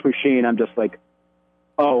 10-inch Pusheen, I'm just like,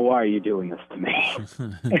 oh, why are you doing this to me?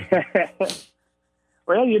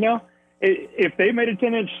 Well, you know, if they made a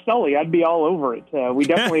 10-inch Sully, I'd be all over it. We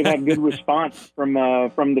definitely have had good response from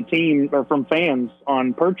the team or from fans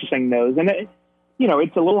on purchasing those. And,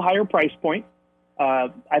 it's a little higher price point.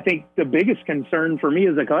 I think the biggest concern for me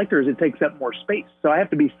as a collector is it takes up more space. So I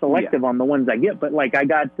have to be selective on the ones I get. But, like, I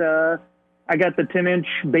got the 10-inch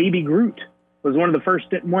Baby Groot. It was one of the first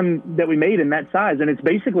one that we made in that size, and it's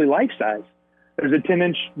basically life size. There's a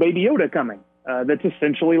 10-inch Baby Yoda coming. That's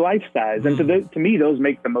essentially life size. And to me, those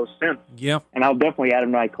make the most sense. Yep. And I'll definitely add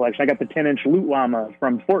them to my collection. I got the 10-inch Loot Llama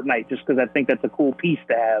from Fortnite just because I think that's a cool piece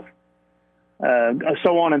to have.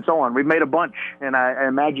 So on and so on. We've made a bunch, and I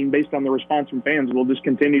imagine based on the response from fans, we'll just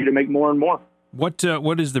continue to make more and more. What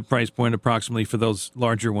is the price point approximately for those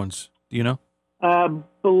larger ones? Do you know?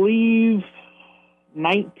 Believe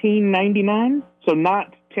 $19.99. So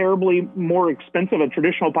not terribly more expensive. A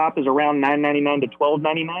traditional pop is around $9.99 to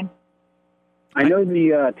 $12.99. I know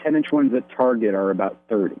the 10-inch ones at Target are about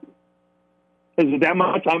 $30. Is it that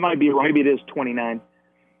much? I might be right. Maybe it is $29.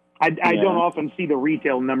 I don't often see the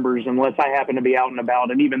retail numbers unless I happen to be out and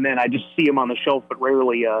about, and even then I just see them on the shelf but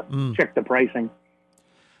rarely check the pricing.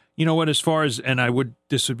 You know what, as far as, and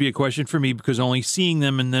this would be a question for me because only seeing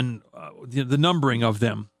them and then the numbering of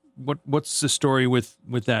them, what's the story with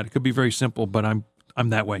that? It could be very simple, but I'm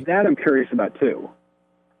that way. That I'm curious about too.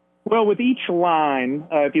 Well, with each line,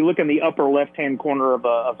 if you look in the upper left-hand corner of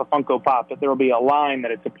a Funko Pop, there will be a line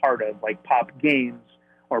that it's a part of, like Pop Games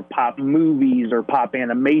or Pop Movies or Pop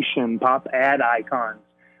Animation, Pop Ad Icons.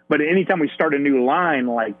 But anytime we start a new line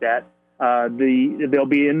like that, they'll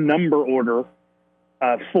be in number order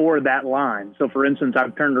for that line. So, for instance,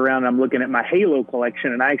 I've turned around and I'm looking at my Halo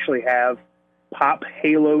collection, and I actually have Pop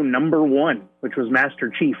Halo number 1, which was Master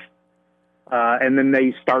Chief. And then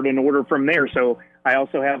they start in order from there. So I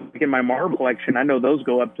also have, in my Marvel collection, I know those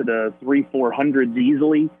go up to the 300-400s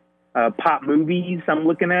easily. Pop Movies I'm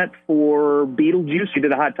looking at for Beetlejuice. We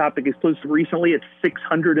did a Hot Topic exclusive recently. It's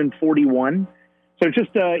 641. So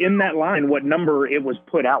just in that line, what number it was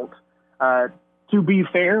put out. To be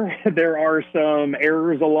fair, there are some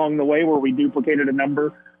errors along the way where we duplicated a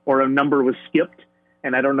number or a number was skipped.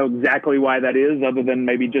 And I don't know exactly why that is, other than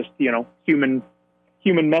maybe just, human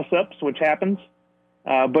mess-ups, which happens.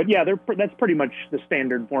 But yeah, that's pretty much the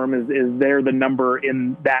standard for them is they're the number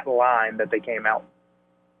in that line that they came out.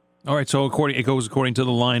 All right, so it goes according to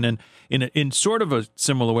the line, and in sort of a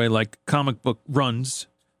similar way, like comic book runs,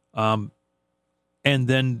 And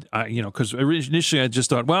then, because initially I just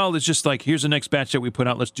thought, well, it's just like, here's the next batch that we put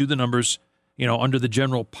out. Let's do the numbers, under the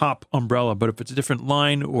general pop umbrella. But if it's a different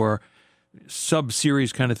line or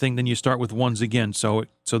sub-series kind of thing, then you start with ones again. So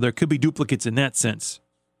there could be duplicates in that sense.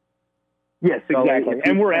 Yes, exactly.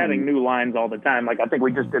 And we're adding new lines all the time. Like, I think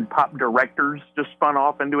we just did Pop Directors, just spun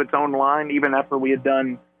off into its own line, even after we had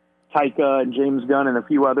done Taika and James Gunn and a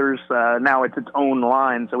few others. Now it's its own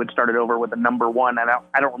line, so it started over with a number one. And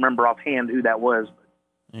I don't remember offhand who that was.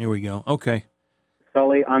 Here we go. Okay.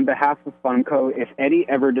 Sully, on behalf of Funko, if Eddie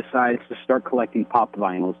ever decides to start collecting pop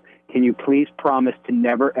vinyls, can you please promise to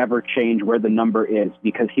never, ever change where the number is?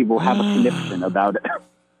 Because he will have a conniption about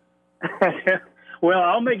it. Well,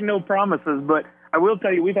 I'll make no promises, but I will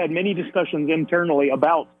tell you we've had many discussions internally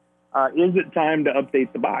about is it time to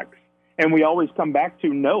update the box? And we always come back to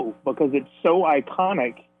no, because it's so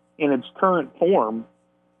iconic in its current form.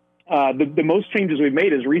 The most changes we've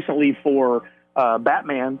made is recently for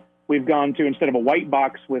Batman, we've gone to, instead of a white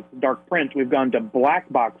box with dark print, we've gone to black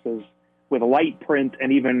boxes with light print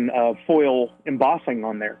and even foil embossing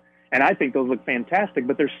on there. And I think those look fantastic,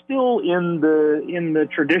 but they're still in the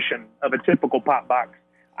tradition of a typical pop box.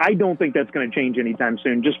 I don't think that's going to change anytime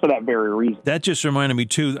soon, just for that very reason. That just reminded me,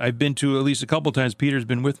 too. I've been to at least a couple times. Peter's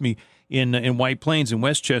been with me in White Plains in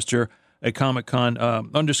Westchester at Comic-Con,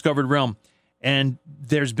 Undiscovered Realm. And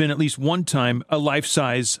there's been at least one time a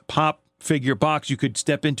life-size pop figure box you could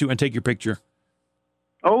step into and take your picture.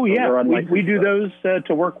 Oh, yeah. We do those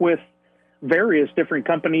to work with various different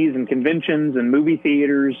companies and conventions and movie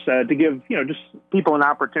theaters to give, just people an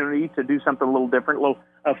opportunity to do something a little different,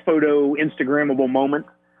 a photo Instagrammable moment.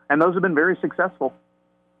 And those have been very successful.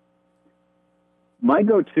 My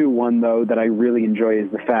go-to one, though, that I really enjoy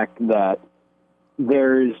is the fact that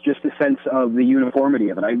there's just a sense of the uniformity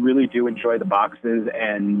of it. I really do enjoy the boxes.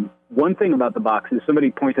 And one thing about the boxes,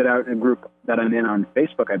 somebody pointed out in a group that I'm in on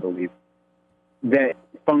Facebook, I believe, that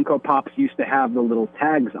Funko Pops used to have the little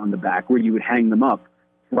tags on the back where you would hang them up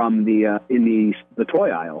from in the toy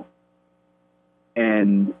aisle.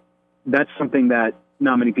 And that's something that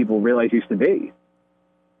not many people realize used to be.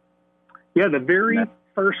 Yeah, the very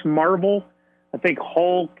first Marvel, I think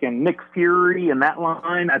Hulk and Nick Fury and that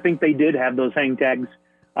line, I think they did have those hang tags.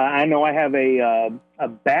 I know I have a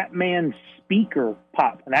Batman speaker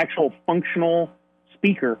pop, an actual functional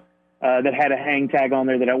speaker that had a hang tag on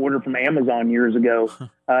there that I ordered from Amazon years ago.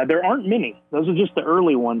 There aren't many. Those are just the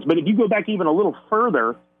early ones. But if you go back even a little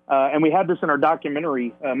further, and we had this in our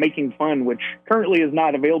documentary, Making Fun, which currently is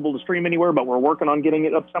not available to stream anywhere, but we're working on getting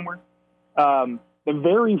it up somewhere. The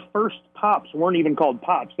very first Pops weren't even called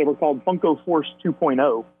Pops. They were called Funko Force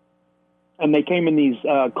 2.0. And they came in these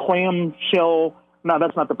clam shell, no,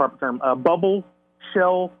 that's not the proper term, bubble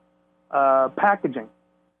shell packaging.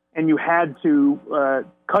 And you had to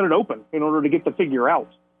cut it open in order to get the figure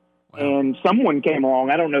out. Wow. And someone came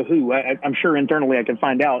along, I don't know who, I'm sure internally I can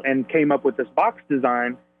find out, and came up with this box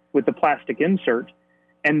design with the plastic insert.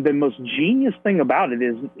 And the most genius thing about it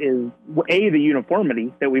is A, the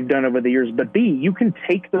uniformity that we've done over the years, but B, you can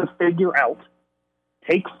take the figure out,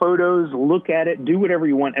 take photos, look at it, do whatever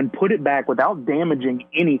you want, and put it back without damaging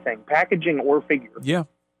anything, packaging or figure. Yeah.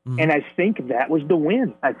 Mm-hmm. And I think that was the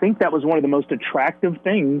win. I think that was one of the most attractive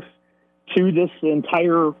things to this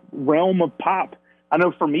entire realm of pop. I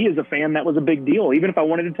know for me as a fan, that was a big deal. Even if I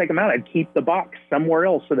wanted to take them out, I'd keep the box somewhere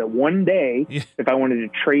else so that one day, if I wanted to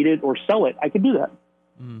trade it or sell it, I could do that.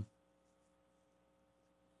 Mm.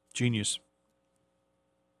 Genius.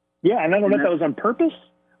 Yeah, and I don't know if that was on purpose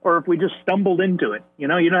or if we just stumbled into it. You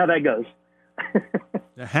know how that goes.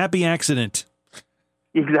 A happy accident.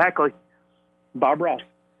 Exactly. Bob Ross.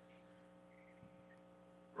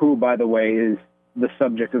 Who, by the way, is the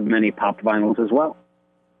subject of many pop vinyls as well.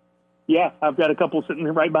 Yeah, I've got a couple sitting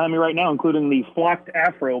right behind me right now, including the flocked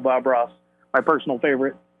afro Bob Ross, my personal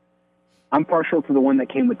favorite. I'm partial to the one that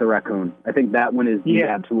came with the raccoon. I think that one is the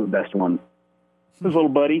absolute best one. His little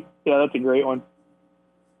buddy. Yeah, that's a great one.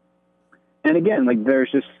 And again, there's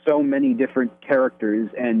just so many different characters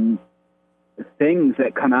and things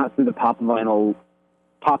that come out through the pop vinyl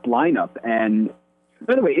pop lineup. And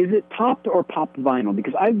by the way, is it popped or pop vinyl?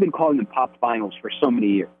 Because I've been calling them pop vinyls for so many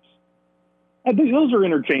years. I think those are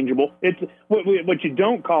interchangeable. It's what you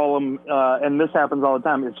don't call them, and this happens all the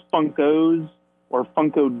time, is Funkos or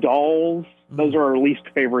Funko dolls. Those are our least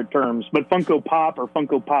favorite terms. But Funko Pop or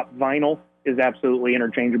Funko Pop vinyl is absolutely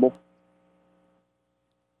interchangeable.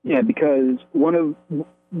 Yeah, because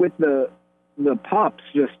with the Pops,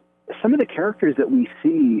 just some of the characters that we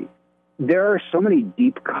see, there are so many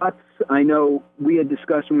deep cuts. I know we had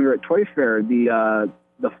discussed when we were at Toy Fair the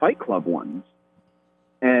Fight Club ones.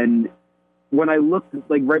 And when I looked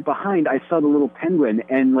like right behind, I saw the little penguin,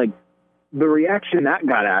 and like the reaction that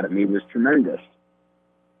got out of me was tremendous.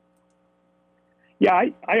 Yeah,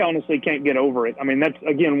 I honestly can't get over it. I mean, that's,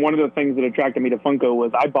 again, one of the things that attracted me to Funko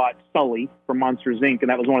was I bought Sully from Monsters, Inc.,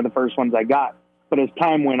 and that was one of the first ones I got. But as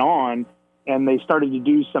time went on and they started to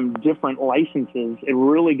do some different licenses, it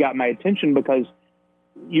really got my attention because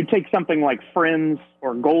you take something like Friends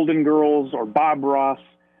or Golden Girls or Bob Ross,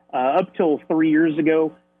 up till 3 years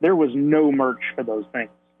ago, there was no merch for those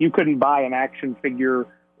things. You couldn't buy an action figure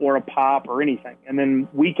or a pop or anything. And then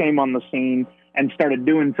we came on the scene and started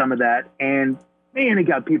doing some of that, and man, it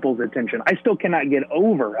got people's attention. I still cannot get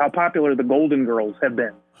over how popular the Golden Girls have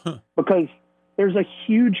been because there's a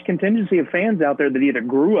huge contingency of fans out there that either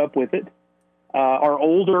grew up with it, are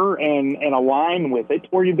older and align with it,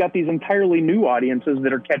 or you've got these entirely new audiences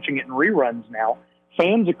that are catching it in reruns now,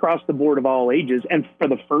 fans across the board of all ages. And for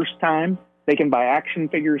the first time, they can buy action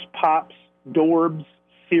figures, pops, Dorbs,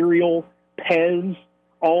 cereal, Pez,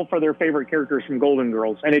 all for their favorite characters from Golden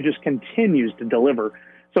Girls. And it just continues to deliver.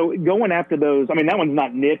 So going after those, I mean, that one's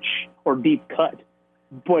not niche or deep cut,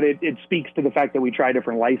 but it speaks to the fact that we try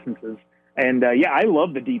different licenses. And, yeah, I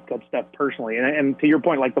love the deep cut stuff personally. And to your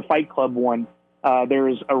point, like the Fight Club one,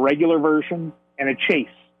 there's a regular version and a chase.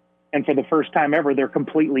 And for the first time ever, they're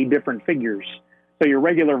completely different figures. So your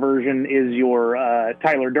regular version is your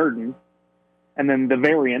Tyler Durden. And then the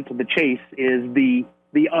variant, the chase, is the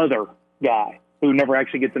other guy who never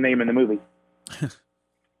actually gets a name in the movie.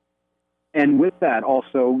 And with that,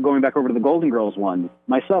 also, going back over to the Golden Girls one,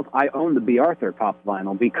 myself, I own the B. Arthur pop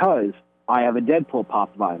vinyl because I have a Deadpool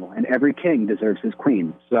pop vinyl, and every king deserves his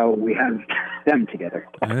queen. So we have them together.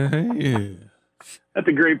 Yeah. That's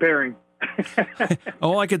a great pairing.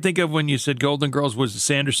 All I could think of when you said Golden Girls was the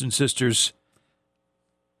Sanderson sisters.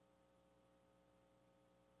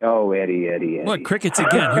 Oh, Eddie. What, crickets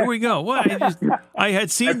again? Here we go. What? I had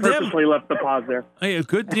seen them. I purposely left the pause there. Hey,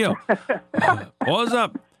 good deal. Pause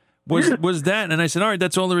up. Was that? And I said, all right,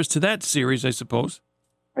 that's all there is to that series, I suppose.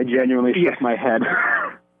 I genuinely shook my head.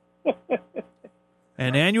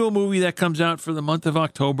 An annual movie that comes out for the month of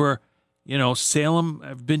October. You know, Salem,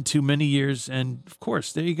 I've been to many years, and of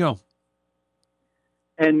course, there you go.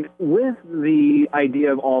 And with the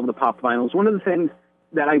idea of all of the pop vinyls, one of the things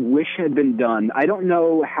that I wish had been done, I don't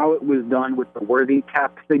know how it was done with the Worthy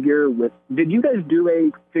Cap figure. Did you guys do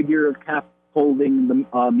a figure of Cap holding the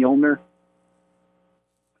Mjolnir?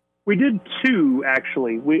 We did two,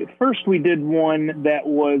 actually. First, we did one that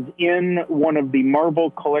was in one of the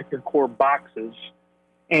Marvel Collector Core boxes.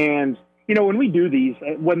 And, you know, when we do these,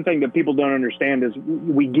 one thing that people don't understand is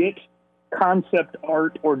we get concept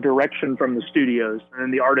art or direction from the studios, and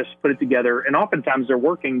then the artists put it together, and oftentimes they're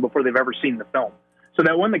working before they've ever seen the film. So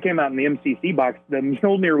that one that came out in the MCC box, the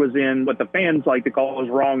Mjolnir was in what the fans like to call his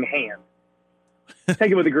wrong hand.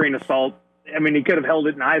 Take it with a grain of salt. I mean, he could have held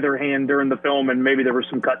it in either hand during the film, and maybe there were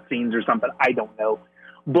some cut scenes or something. I don't know.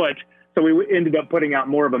 But so we ended up putting out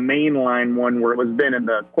more of a mainline one where it was then in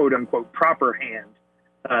the quote-unquote proper hand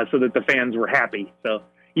so that the fans were happy. So,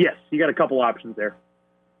 yes, you got a couple options there.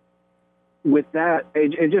 With that,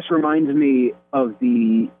 it just reminds me of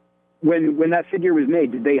when that figure was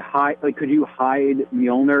made, did they hide, like, could you hide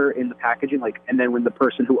Mjolnir in the packaging? Like, and then when the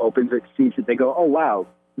person who opens it sees it, they go, oh, wow,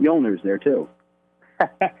 Mjolnir's there too.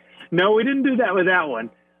 No, we didn't do that with that one.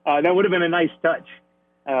 That would have been a nice touch.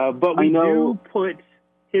 But we do put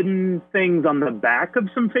hidden things on the back of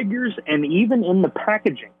some figures and even in the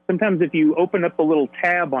packaging. Sometimes if you open up the little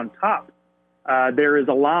tab on top, there is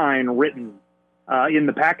a line written in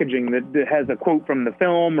the packaging that has a quote from the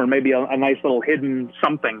film or maybe a nice little hidden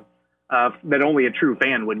something that only a true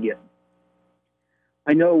fan would get.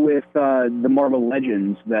 I know with the Marvel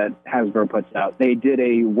Legends that Hasbro puts out, they did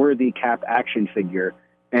a Worthy Cap action figure,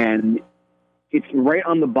 and it's right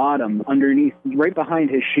on the bottom, underneath, right behind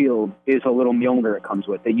his shield, is a little Mjolnir it comes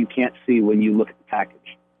with that you can't see when you look at the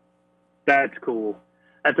package. That's cool.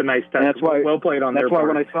 That's a nice touch. And that's why, well played on their part. That's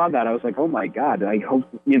why when I saw that, I was like, oh my God, I hope,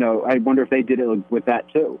 I wonder if they did it with that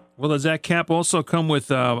too. Well, does that cap also come with,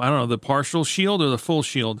 I don't know, the partial shield or the full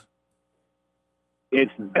shield?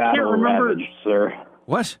 It's Battle Ravage, sir.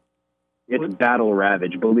 What? It's Battle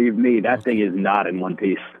Ravage. Believe me, that thing is not in one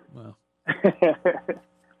piece. Wow.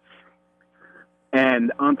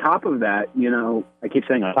 And on top of that, I keep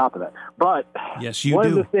saying on top of that, but yes, you one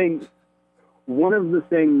do. One of the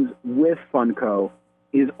things with Funko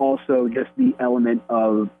is also just the element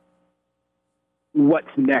of what's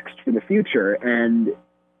next for the future. And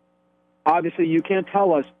obviously you can't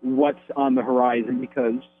tell us what's on the horizon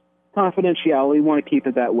because confidentiality, we want to keep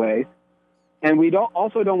it that way. And we don't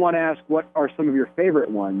want to ask what are some of your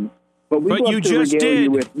favorite ones. But we'd love you to just regale did.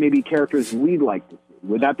 you with maybe characters we'd like to see.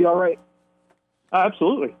 Would that be all right?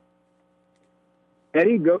 Absolutely.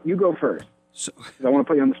 Eddie, you go first. So, I want to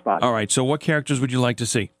put you on the spot. all right, so what characters would you like to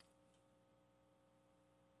see?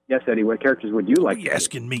 Yes, Eddie, what characters would you like What are to you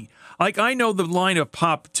asking me? Like, I know the line of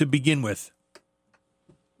Pop to begin with.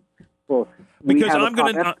 Well, because we have I'm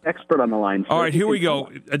going to expert on the line. All right, here we go.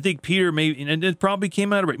 I think Peter and it probably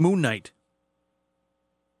came out of it. Moon Knight.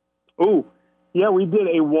 Oh, yeah, we did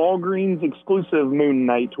a Walgreens exclusive Moon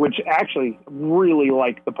Knight, which actually really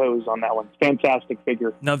liked the pose on that one. Fantastic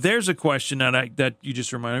figure. Now, there's a question that you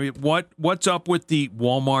just reminded me. What's up with the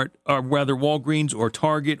Walmart, or rather Walgreens or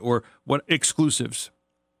Target or what exclusives?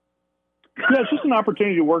 Yeah, it's just an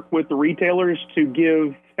opportunity to work with the retailers to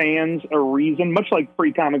give fans a reason, much like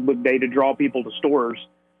Free Comic Book Day, to draw people to stores.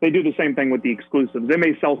 They do the same thing with the exclusives. They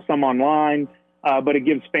may sell some online, but it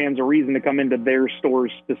gives fans a reason to come into their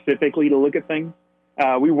stores specifically to look at things.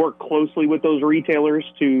 We work closely with those retailers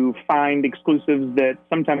to find exclusives that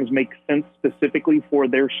sometimes make sense specifically for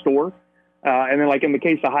their store. And then, like in the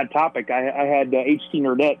case of Hot Topic, I had H.T.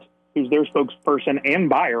 Nerdette, who's their spokesperson and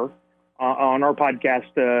buyer, on our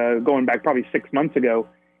podcast going back probably 6 months ago.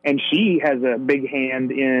 And she has a big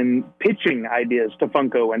hand in pitching ideas to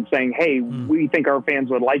Funko and saying, hey, we think our fans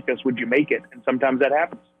would like this. Would you make it? And sometimes that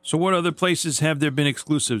happens. So what other places have there been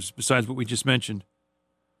exclusives besides what we just mentioned?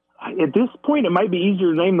 At this point, it might be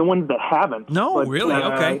easier to name the ones that haven't. No, but, really?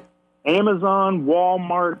 Okay. Amazon,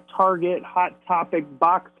 Walmart, Target, Hot Topic,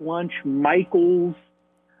 Box Lunch, Michael's.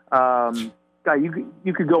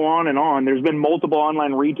 You could go on and on. There's been multiple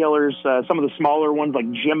online retailers, some of the smaller ones like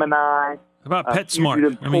Gemini. How about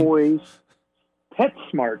PetSmart? Toys.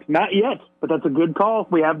 PetSmart, not yet, but that's a good call.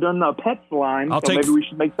 We have done a Pets line, maybe we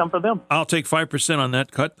should make some for them. I'll take 5% on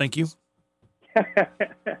that cut. Thank you.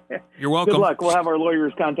 You're welcome. Good luck. We'll have our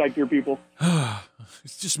lawyers contact your people.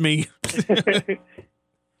 It's just me.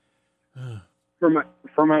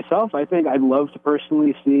 For myself, I think I'd love to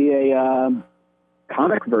personally see a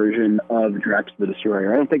comic version of Drax the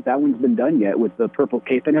Destroyer. I don't think that one's been done yet with the purple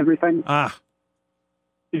cape and everything.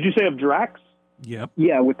 Did you say of Drax? Yep.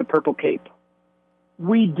 Yeah, with the purple cape.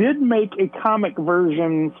 We did make a comic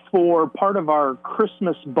version for part of our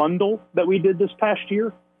Christmas bundle that we did this past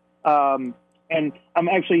year. And I'm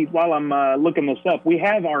actually, while I'm looking this up, we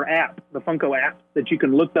have our app, the Funko app, that you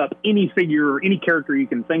can look up any figure, any character you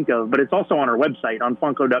can think of, but it's also on our website on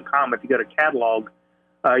Funko.com. If you go to catalog,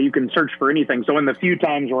 you can search for anything. So in the few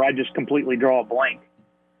times where I just completely draw a blank,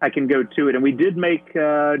 I can go to it. And we did make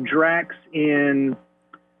Drax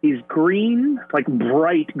he's green, like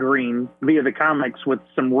bright green via the comics with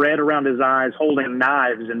some red around his eyes, holding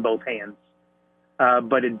knives in both hands.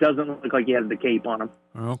 But it doesn't look like he has the cape on him.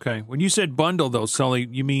 Okay. When you said bundle, though, Sully,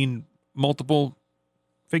 you mean multiple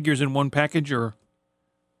figures in one package, or?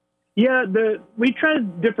 Yeah, we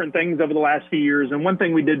tried different things over the last few years, and one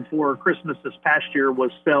thing we did for Christmas this past year was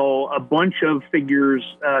sell a bunch of figures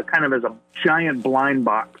kind of as a giant blind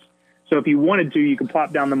box. So if you wanted to, you could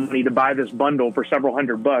plop down the money to buy this bundle for several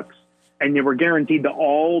 $100, and you were guaranteed to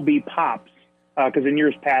all be pops. Because in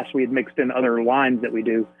years past, we had mixed in other lines that we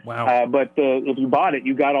do. Wow. But if you bought it,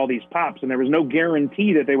 you got all these pops, and there was no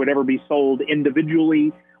guarantee that they would ever be sold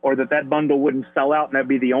individually or that bundle wouldn't sell out, and that'd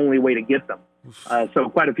be the only way to get them. So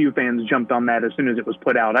quite a few fans jumped on that as soon as it was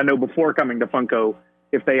put out. I know before coming to Funko,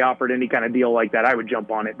 if they offered any kind of deal like that, I would jump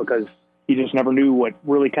on it because you just never knew what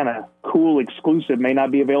really kind of cool exclusive may not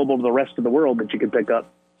be available to the rest of the world that you could pick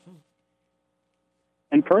up.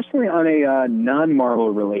 And personally, on a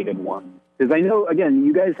non-Marvel related one, because I know, again,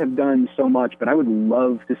 you guys have done so much, but I would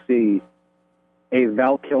love to see a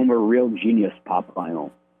Val Kilmer Real Genius pop vinyl.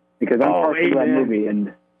 Because I'm part of that movie.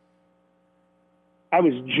 And I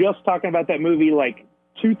was just talking about that movie like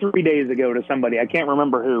 2-3 days ago to somebody. I can't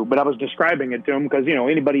remember who, but I was describing it to him because,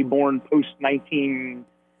 anybody born post-1985,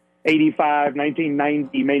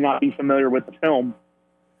 1990 may not be familiar with the film.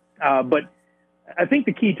 But I think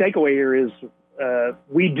the key takeaway here is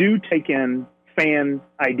we do take in fan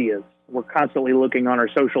ideas. We're constantly looking on our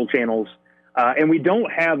social channels, and we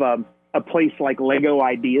don't have a place like Lego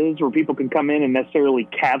Ideas where people can come in and necessarily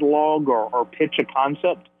catalog or pitch a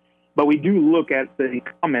concept. But we do look at the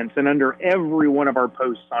comments, and under every one of our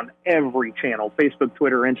posts on every channel, Facebook,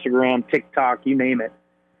 Twitter, Instagram, TikTok, you name it,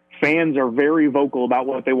 fans are very vocal about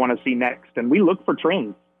what they want to see next. And we look for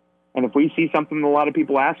trends. And if we see something a lot of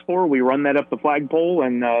people ask for, we run that up the flagpole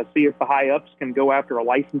and see if the high-ups can go after a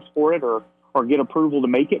license for it or get approval to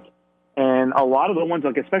make it. And a lot of the ones,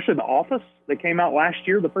 like especially The Office that came out last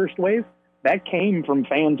year, the first wave, that came from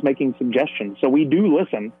fans making suggestions. So we do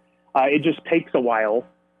listen. It just takes a while.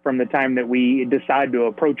 from the time that we decide to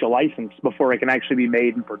approach a license before it can actually be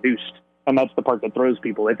made and produced. And that's the part that throws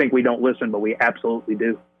people. They think we don't listen, but we absolutely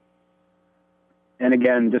do. And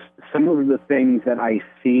again, just some of the things that I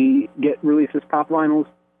see get released as pop vinyls,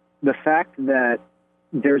 the fact that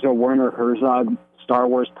there's a Werner Herzog Star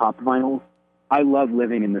Wars pop vinyl, I love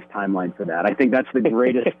living in this timeline for that. I think that's the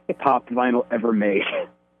greatest pop vinyl ever made.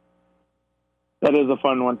 That is a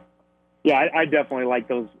fun one. Yeah, I definitely like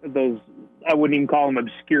those. I wouldn't even call them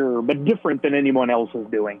obscure, but different than anyone else is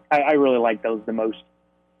doing. I really like those the most.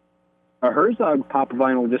 A Herzog pop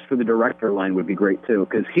vinyl just for the director line would be great too,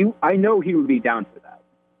 because I know he would be down for that.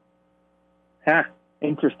 Huh,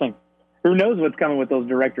 interesting. Who knows what's coming with those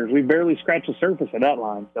directors? We've barely scratched the surface of that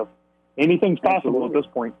line, so anything's possible at this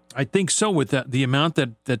point. I think so, with the amount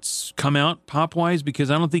that's come out pop-wise,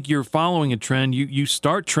 because I don't think you're following a trend. You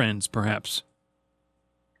start trends, perhaps.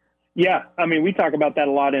 Yeah, I mean, we talk about that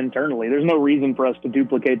a lot internally. There's no reason for us to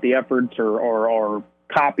duplicate the efforts or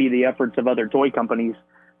copy the efforts of other toy companies,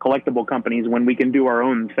 collectible companies, when we can do our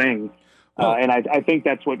own thing. And I think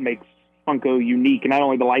that's what makes Funko unique, and not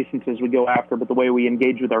only the licenses we go after, but the way we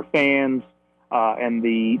engage with our fans and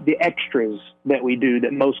the extras that we do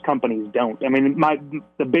that most companies don't. I mean,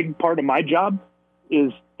 the big part of my job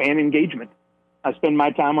is fan engagement. I spend my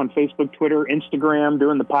time on Facebook, Twitter, Instagram,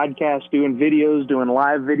 doing the podcast, doing videos, doing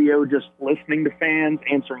live video, just listening to fans,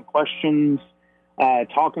 answering questions,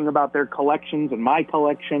 talking about their collections and my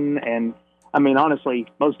collection. And I mean, honestly,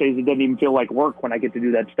 most days it doesn't even feel like work when I get to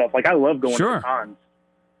do that stuff. Like, I love going to cons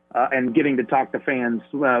and getting to talk to fans,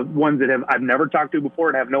 ones that I've never talked to before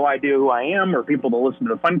and have no idea who I am, or people that listen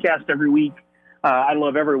to the Funcast every week. I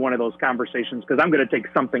love every one of those conversations because I'm going to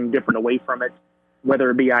take something different away from it,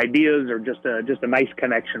 whether it be ideas or just a nice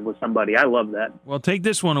connection with somebody. I love that. Well, take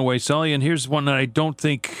this one away, Sully, and here's one that I don't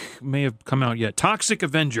think may have come out yet. Toxic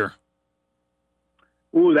Avenger.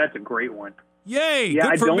 Ooh, that's a great one. Yay,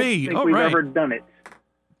 yeah, good for me. I don't think we've ever done it.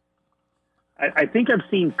 I think I've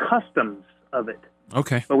seen customs of it.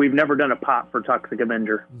 Okay. But we've never done a pop for Toxic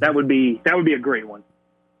Avenger. That would be a great one.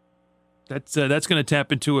 That's going to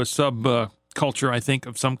tap into a sub-culture, I think,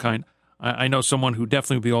 of some kind. I know someone who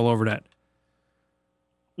definitely would be all over that.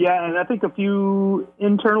 Yeah, and I think a few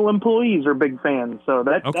internal employees are big fans, so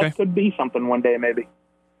that could be something one day, maybe.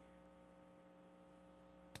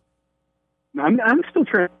 I'm still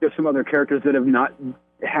trying to get some other characters that have not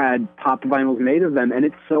had pop vinyls made of them, and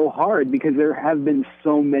it's so hard because there have been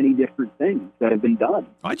so many different things that have been done.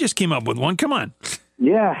 I just came up with one. Come on.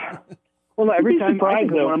 Yeah. Well, every time I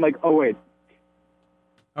think of one, I'm like, oh, wait.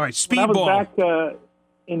 All right, Speedball. When I was back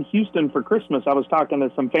in Houston for Christmas, I was talking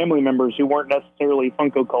to some family members who weren't necessarily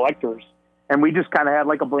Funko collectors, and we just kind of had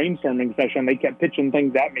like a brainstorming session. They kept pitching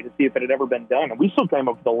things at me to see if it had ever been done, and we still came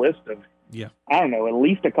up with a list of, I don't know, at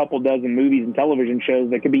least a couple dozen movies and television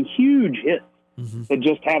shows that could be huge hits that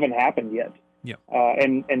just haven't happened yet. Yeah.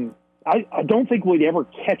 And I don't think we'd ever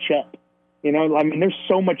catch up. You know, I mean, there's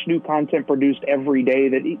so much new content produced every day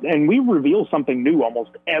and we reveal something new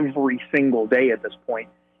almost every single day at this point.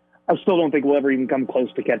 I still don't think we'll ever even come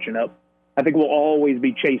close to catching up. I think we'll always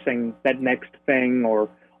be chasing that next thing or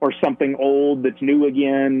something old that's new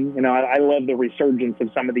again. You know, I love the resurgence of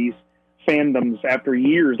some of these fandoms after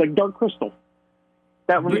years, like Dark Crystal.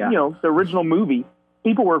 That was, you know, the original movie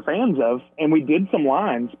people were fans of, and we did some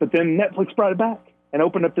lines, but then Netflix brought it back and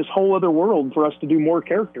opened up this whole other world for us to do more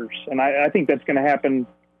characters. And I think that's going to happen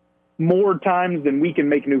more times than we can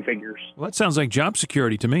make new figures. Well, that sounds like job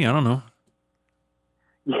security to me. I don't know.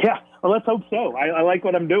 Yeah, well, let's hope so. I like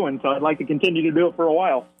what I'm doing, so I'd like to continue to do it for a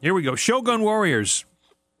while. Here we go. Shogun Warriors.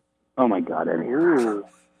 Oh, my God, Eddie.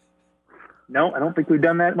 No, I don't think we've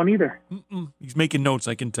done that one either. He's making notes,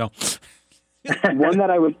 I can tell. One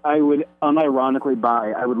that I would unironically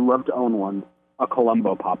buy, I would love to own one, a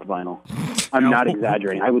Columbo pop vinyl. I'm not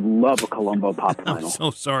exaggerating. I would love a Columbo pop vinyl. I'm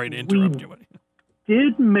so sorry to interrupt you.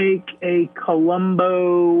 Did make a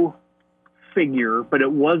Columbo figure, but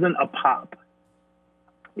it wasn't a pop.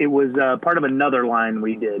 It was part of another line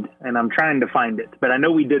we did, and I'm trying to find it. But I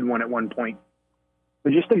know we did one at one point.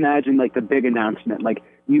 But just imagine, like, the big announcement. Like,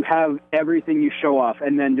 you have everything you show off,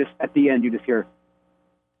 and then just at the end, you just hear,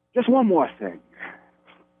 just one more thing.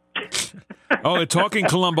 Oh, talking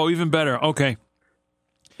Columbo, even better. Okay.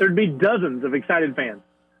 There'd be dozens of excited fans.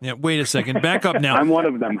 Yeah, wait a second. Back up now. I'm one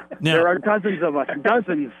of them. Now, there are dozens of us.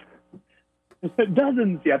 Dozens.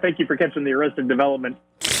 Dozens. Yeah, thank you for catching the Arrested Development.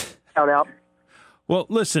 Shout out. Well,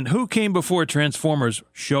 listen, who came before Transformers?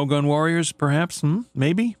 Shogun Warriors, perhaps?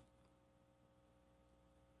 Maybe?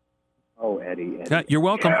 Oh, Eddie. You're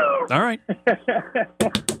welcome. All right.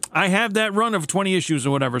 I have that run of 20 issues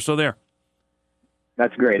or whatever, so there.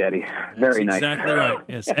 That's great, Eddie. Very nice. Exactly right.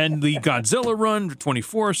 Yes, and the Godzilla run,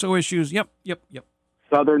 24 or so issues. Yep.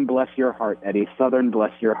 Southern bless your heart, Eddie. Southern bless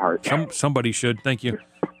your heart. Somebody should. Thank you.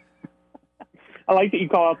 I like that you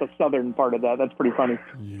call out the Southern part of that. That's pretty funny.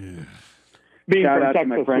 Yeah. Being Shout from out to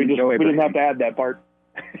Texas, my friend we Joey didn't have to add that part.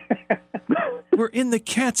 We're in the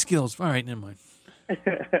Catskills. All right, never mind.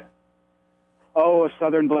 Oh, a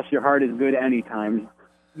Southern bless your heart is good anytime.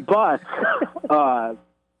 But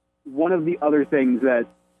one of the other things that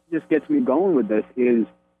just gets me going with this is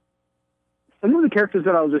some of the characters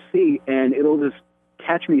that I'll just see, and it'll just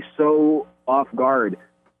catch me so off guard.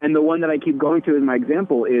 And the one that I keep going to as my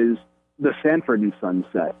example is the Sanford and Son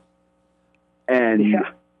set. And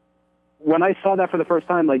when I saw that for the first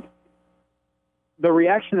time, like, the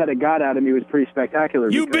reaction that it got out of me was pretty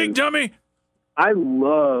spectacular. You big dummy! I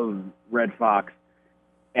love Red Fox,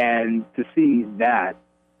 and to see that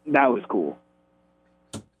was cool.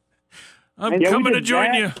 I'm coming to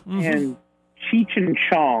join you. And Cheech and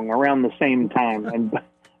Chong around the same time, and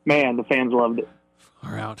man, the fans loved it.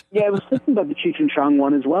 Far out. Yeah, I was thinking about the Cheech and Chong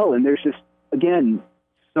one as well, and there's just, again,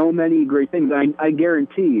 so many great things. I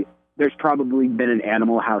guarantee there's probably been an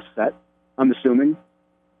Animal House set, I'm assuming.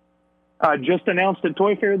 Just announced at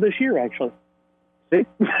Toy Fair this year, actually. See?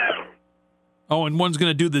 Oh, and one's going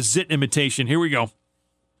to do the Zit imitation. Here we go.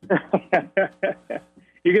 You're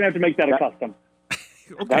going to have to make that a custom.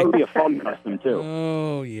 Okay. That would be a fun custom, too.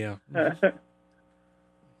 Oh, yeah. So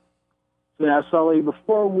now, Sully,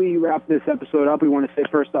 before we wrap this episode up, we want to say,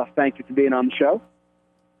 first off, thank you for being on the show.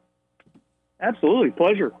 Absolutely.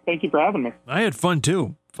 Pleasure. Thank you for having me. I had fun,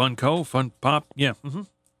 too. Fun Fun Pop. Yeah. Mm-hmm.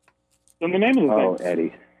 And the name of the Oh, thing.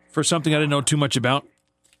 Eddie. For something I didn't know too much about.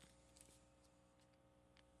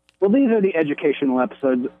 Well, these are the educational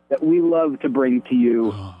episodes that we love to bring to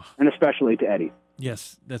you, and especially to Eddie.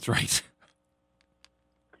 Yes, that's right.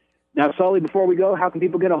 Now, Sully, before we go, how can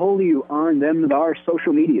people get a hold of you on our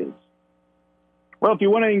social medias? Well, if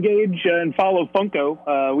you want to engage and follow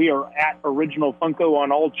Funko, we are at Original Funko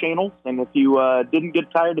on all channels. And if you didn't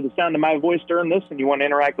get tired of the sound of my voice during this and you want to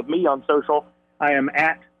interact with me on social, I am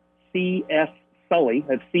at CS Sully.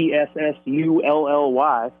 That's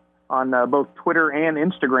CSSULLY on both Twitter and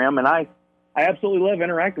Instagram. And I absolutely love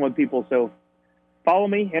interacting with people. So follow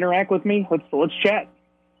me, interact with me. Let's chat.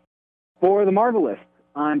 For the Marvelous,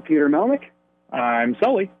 I'm Peter Melnick. I'm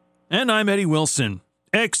Sully. And I'm Eddie Wilson.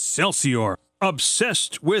 Excelsior.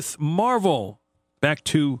 Obsessed with Marvel. Back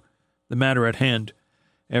to the matter at hand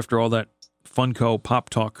after all that Funko pop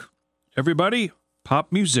talk. Everybody,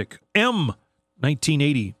 pop music.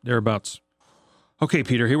 1980, thereabouts. Okay,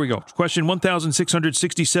 Peter, here we go. Question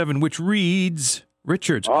 1667, which reads,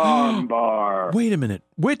 Richards. Armbar. Wait a minute.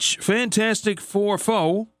 Which Fantastic Four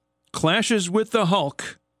foe clashes with the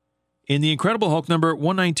Hulk in the Incredible Hulk number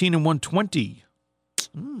 119 and 120?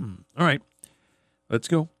 All right, let's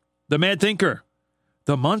go. The Mad Thinker,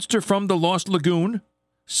 the Monster from the Lost Lagoon,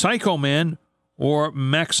 Psycho Man, or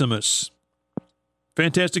Maximus?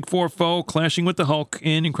 Fantastic Four foe clashing with the Hulk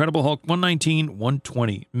in Incredible Hulk 119,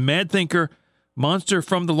 120. Mad Thinker, Monster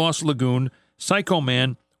from the Lost Lagoon, Psycho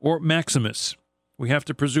Man, or Maximus? We have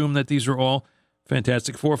to presume that these are all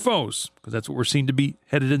Fantastic Four foes, because that's what we're seen to be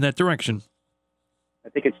headed in that direction. I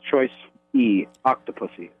think it's choice E,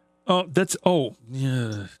 Octopussy. That's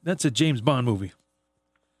a James Bond movie.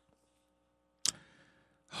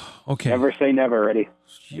 Okay. Never say never, Eddie.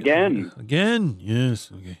 Again? Yes.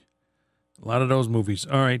 Okay. A lot of those movies.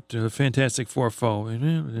 All right. Fantastic Four foe.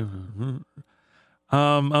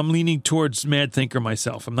 I'm leaning towards Mad Thinker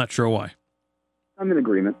myself. I'm not sure why. I'm in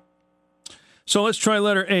agreement. So let's try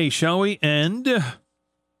letter A, shall we? And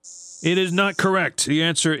it is not correct. The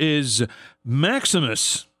answer is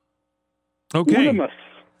Maximus. Okay. Maximus.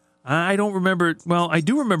 I don't remember. Well, I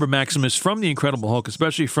do remember Maximus from The Incredible Hulk,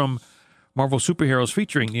 especially from Marvel Superheroes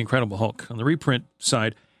featuring The Incredible Hulk on the reprint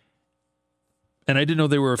side. And I didn't know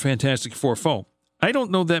they were a Fantastic Four foe. I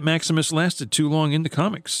don't know that Maximus lasted too long in the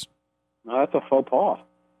comics. No, that's a faux pas.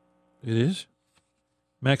 It is?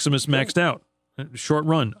 Maximus maxed out. Short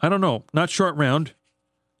run. I don't know. Not short round.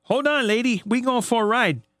 Hold on, lady. We going for a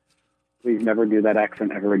ride. Please never do that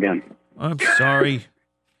accent ever again. I'm sorry.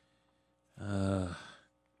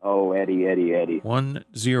 Oh, Eddie.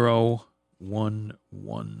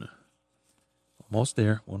 1011. Almost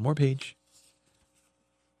there. One more page.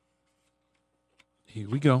 Here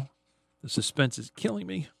we go. The suspense is killing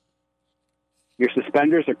me. Your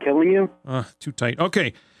suspenders are killing you? Too tight.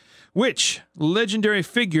 Okay. Which legendary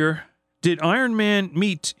figure did Iron Man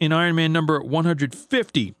meet in Iron Man number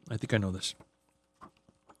 150? I think I know this.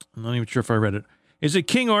 I'm not even sure if I read it. Is it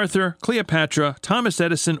King Arthur, Cleopatra, Thomas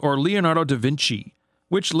Edison, or Leonardo da Vinci?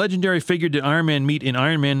 Which legendary figure did Iron Man meet in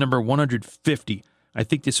Iron Man number 150? I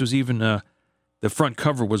think this was even the front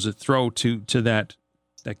cover was a throw to that.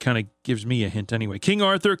 That kind of gives me a hint anyway. King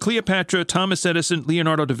Arthur, Cleopatra, Thomas Edison,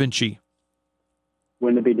 Leonardo da Vinci.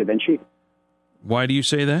 Wouldn't it be Da Vinci? Why do you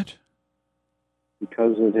say that?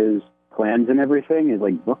 Because of his plans and everything, his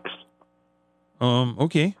like books.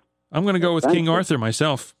 Okay. I'm going to go with King Arthur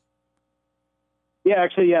myself. Yeah,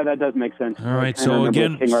 actually, yeah, that does make sense. All right, so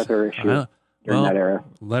again, King Arthur issue during that era.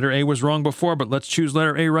 Letter A was wrong before, but let's choose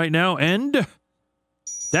letter A right now, and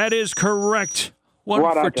that is correct. 1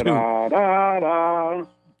 for 2.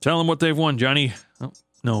 Tell them what they've won, Johnny. Oh,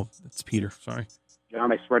 no, it's Peter. Sorry.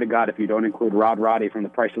 John, I swear to God, if you don't include Rod Roddy from The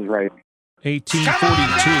Price is Right.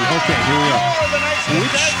 1842. Okay, here we are.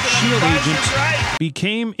 Which S.H.I.E.L.D. agent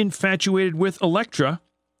became infatuated with Elektra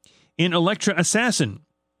in Elektra Assassin,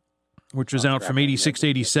 which was out from 86 to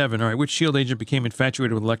 87? All right, which S.H.I.E.L.D. agent became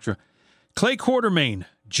infatuated with Elektra? Clay Quartermain,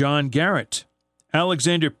 John Garrett,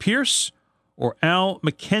 Alexander Pierce, or Al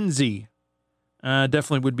McKenzie?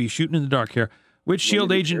 Definitely would be shooting in the dark here. Which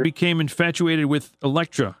S.H.I.E.L.D. agent became infatuated with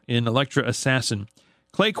Elektra in Elektra Assassin?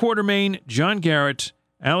 Clay Quartermain, John Garrett,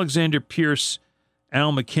 Alexander Pierce,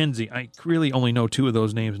 Al McKenzie. I really only know 2 of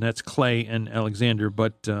those names, and that's Clay and Alexander,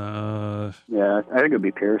 but... yeah, I think it would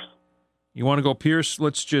be Pierce. You want to go Pierce?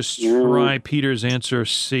 Let's just try Peter's answer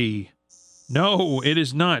C. No, it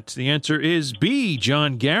is not. The answer is B,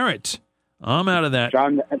 John Garrett. I'm out of that.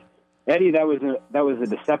 Eddie, that was a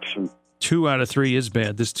deception. 2 out of 3 is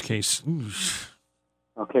bad, this case. Oof.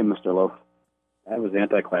 Okay, Mr. Loaf. That was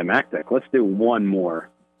anticlimactic. Let's do one more.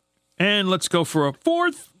 And let's go for a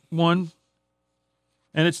 4th one.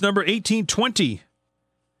 And it's number 1820.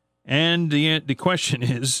 And the question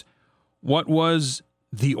is, what was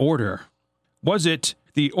the order? Was it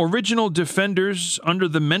the original defenders under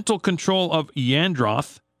the mental control of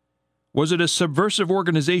Yandroth? Was it a subversive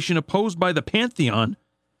organization opposed by the Pantheon?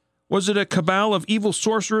 Was it a cabal of evil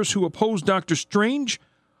sorcerers who opposed Doctor Strange?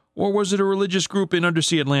 Or was it a religious group in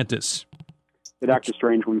Undersea Atlantis? The Doctor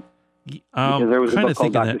Strange one. Because there was a book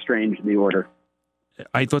called Doctor Strange, The Order.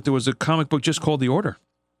 I thought there was a comic book just called The Order.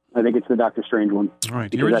 I think it's the Doctor Strange one. All right.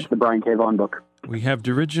 Because that's the Brian K. Vaughan book. We have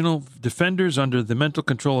the original defenders under the mental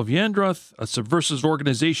control of Yandroth, a subversive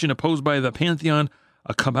organization opposed by the Pantheon,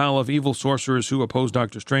 a cabal of evil sorcerers who oppose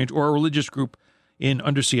Doctor Strange, or a religious group in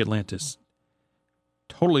Undersea Atlantis.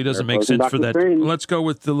 Totally doesn't make sense for that. Let's go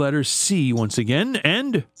with the letter C once again.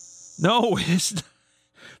 And no,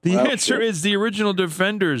 the answer is the original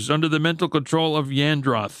defenders under the mental control of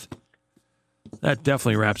Yandroth. That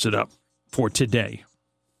definitely wraps it up for today.